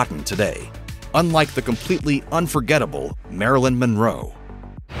forgotten today, unlike the completely unforgettable Marilyn Monroe.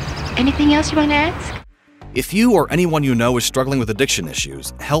 Anything else you want to ask? If you or anyone you know is struggling with addiction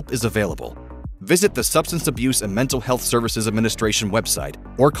issues, help is available. Visit the Substance Abuse and Mental Health Services Administration website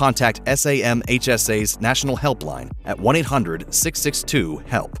or contact SAMHSA's National Helpline at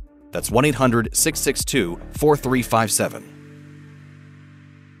 1-800-662-HELP. That's 1-800-662-4357.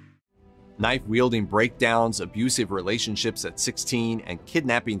 Knife-wielding breakdowns, abusive relationships at 16, and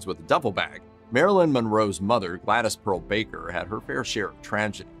kidnappings with a duffel bag, Marilyn Monroe's mother, Gladys Pearl Baker, had her fair share of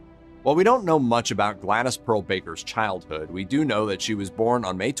tragedy. While we don't know much about Gladys Pearl Baker's childhood, we do know that she was born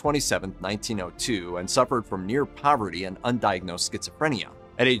on May 27, 1902, and suffered from near poverty and undiagnosed schizophrenia.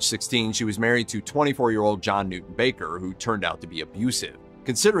 At age 16, she was married to 24-year-old John Newton Baker, who turned out to be abusive.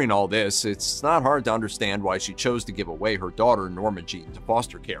 Considering all this, it's not hard to understand why she chose to give away her daughter, Norma Jean, to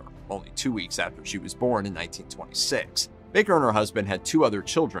foster care, only 2 weeks after she was born in 1926. Baker and her husband had 2 other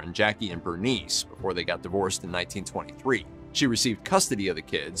children, Jackie and Bernice, before they got divorced in 1923. She received custody of the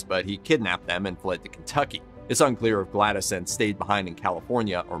kids, but he kidnapped them and fled to Kentucky. It's unclear if Gladys then stayed behind in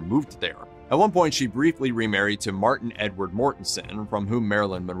California or moved there. At one point, she briefly remarried to Martin Edward Mortensen, from whom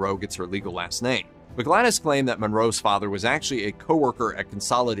Marilyn Monroe gets her legal last name. But Gladys claimed that Monroe's father was actually a co-worker at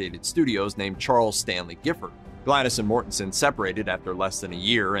Consolidated Studios named Charles Stanley Gifford. Gladys and Mortensen separated after less than a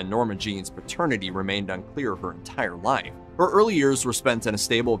year, and Norma Jean's paternity remained unclear her entire life. Her early years were spent in a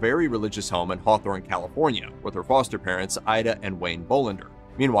stable, very religious home in Hawthorne, California, with her foster parents, Ida and Wayne Bolander.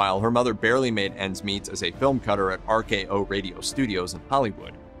 Meanwhile, her mother barely made ends meet as a film cutter at RKO Radio Studios in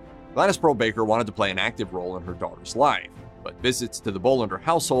Hollywood. Gladys Pearl Baker wanted to play an active role in her daughter's life, but visits to the Bolander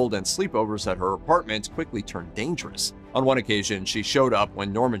household and sleepovers at her apartment quickly turned dangerous. On one occasion, she showed up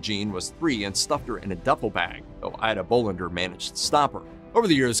when Norma Jean was 3 and stuffed her in a duffel bag, though Ida Bolander managed to stop her. Over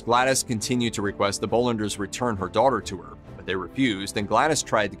the years, Gladys continued to request the Bolanders return her daughter to her, but they refused, and Gladys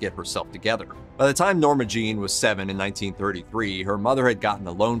tried to get herself together. By the time Norma Jean was 7 in 1933, her mother had gotten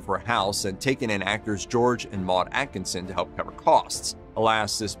a loan for a house and taken in actors George and Maud Atkinson to help cover costs.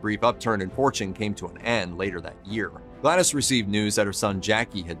 Alas, this brief upturn in fortune came to an end later that year. Gladys received news that her son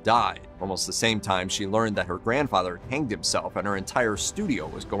Jackie had died, almost the same time she learned that her grandfather had hanged himself and her entire studio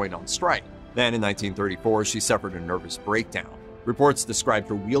was going on strike. Then in 1934, she suffered a nervous breakdown. Reports described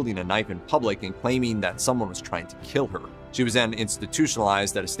her wielding a knife in public and claiming that someone was trying to kill her. She was then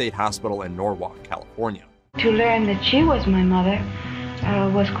institutionalized at a state hospital in Norwalk, California. To learn that she was my mother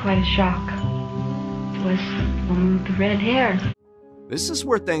was quite a shock. It was the woman with the red hair. This is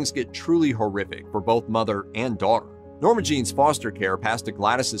where things get truly horrific for both mother and daughter. Norma Jean's foster care passed to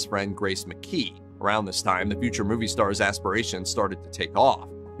Gladys's friend Grace McKee. Around this time, the future movie star's aspirations started to take off.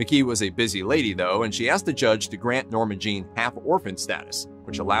 McKee was a busy lady, though, and she asked the judge to grant Norma Jean half-orphan status,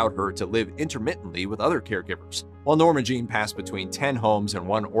 which allowed her to live intermittently with other caregivers. While Norma Jean passed between 10 homes and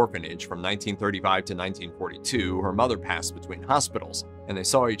 1 orphanage from 1935 to 1942, her mother passed between hospitals, and they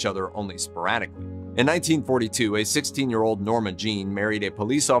saw each other only sporadically. In 1942, a 16-year-old Norma Jean married a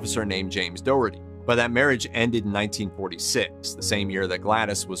police officer named James Doherty, but that marriage ended in 1946, the same year that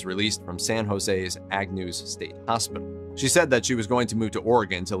Gladys was released from San Jose's Agnews State Hospital. She said that she was going to move to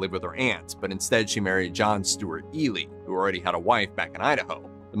Oregon to live with her aunt, but instead she married John Stewart Ely, who already had a wife back in Idaho.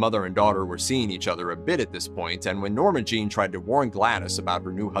 The mother and daughter were seeing each other a bit at this point, and when Norma Jean tried to warn Gladys about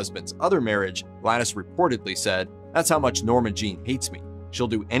her new husband's other marriage, Gladys reportedly said, "That's how much Norma Jean hates me. She'll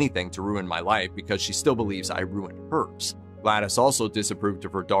do anything to ruin my life because she still believes I ruined hers." Gladys also disapproved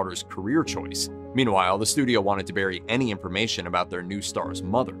of her daughter's career choice. Meanwhile, the studio wanted to bury any information about their new star's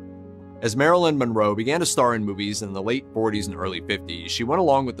mother. As Marilyn Monroe began to star in movies in the late 40s and early 50s, she went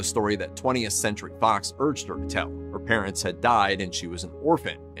along with the story that 20th Century Fox urged her to tell. Her parents had died and she was an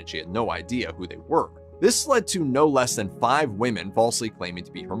orphan, and she had no idea who they were. This led to no less than 5 women falsely claiming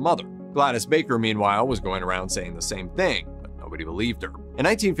to be her mother. Gladys Baker, meanwhile, was going around saying the same thing, but nobody believed her. In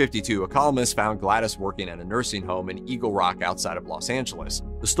 1952, a columnist found Gladys working at a nursing home in Eagle Rock outside of Los Angeles.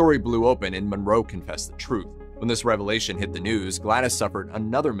 The story blew open and Monroe confessed the truth. When this revelation hit the news, Gladys suffered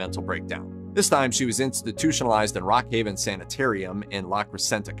another mental breakdown. This time, she was institutionalized in Rock Haven Sanitarium in La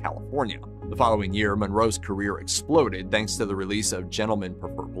Crescenta, California. The following year, Monroe's career exploded thanks to the release of Gentlemen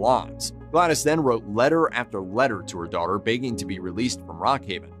Prefer Blondes. Gladys then wrote letter after letter to her daughter begging to be released from Rock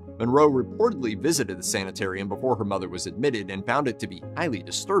Haven. Monroe reportedly visited the sanitarium before her mother was admitted and found it to be highly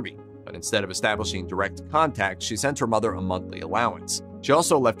disturbing. But instead of establishing direct contact, she sent her mother a monthly allowance. She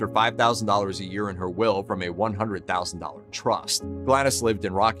also left her $5,000 a year in her will from a $100,000 trust. Gladys lived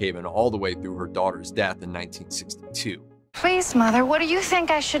in Rock Haven all the way through her daughter's death in 1962. Please, Mother, what do you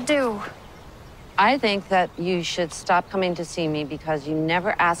think I should do? I think that you should stop coming to see me because you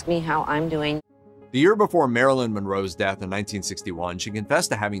never ask me how I'm doing. The year before Marilyn Monroe's death in 1961, she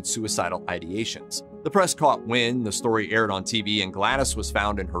confessed to having suicidal ideations. The press caught wind, the story aired on TV, and Gladys was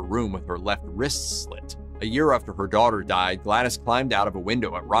found in her room with her left wrist slit. A year after her daughter died, Gladys climbed out of a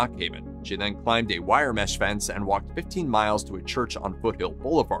window at Rock Haven. She then climbed a wire mesh fence and walked 15 miles to a church on Foothill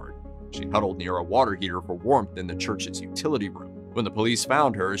Boulevard. She huddled near a water heater for warmth in the church's utility room. When the police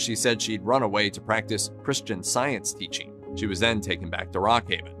found her, she said she'd run away to practice Christian Science teaching. She was then taken back to Rock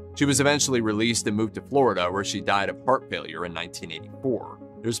Haven. She was eventually released and moved to Florida, where she died of heart failure in 1984.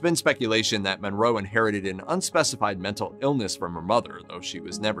 There's been speculation that Monroe inherited an unspecified mental illness from her mother, though she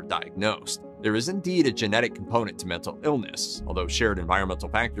was never diagnosed. There is indeed a genetic component to mental illness, although shared environmental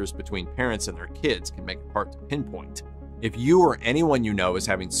factors between parents and their kids can make it hard to pinpoint. If you or anyone you know is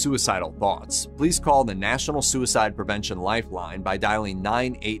having suicidal thoughts, please call the National Suicide Prevention Lifeline by dialing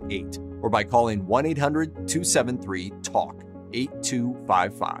 988 or by calling 1-800-273-TALK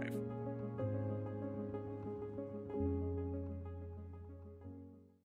 8255.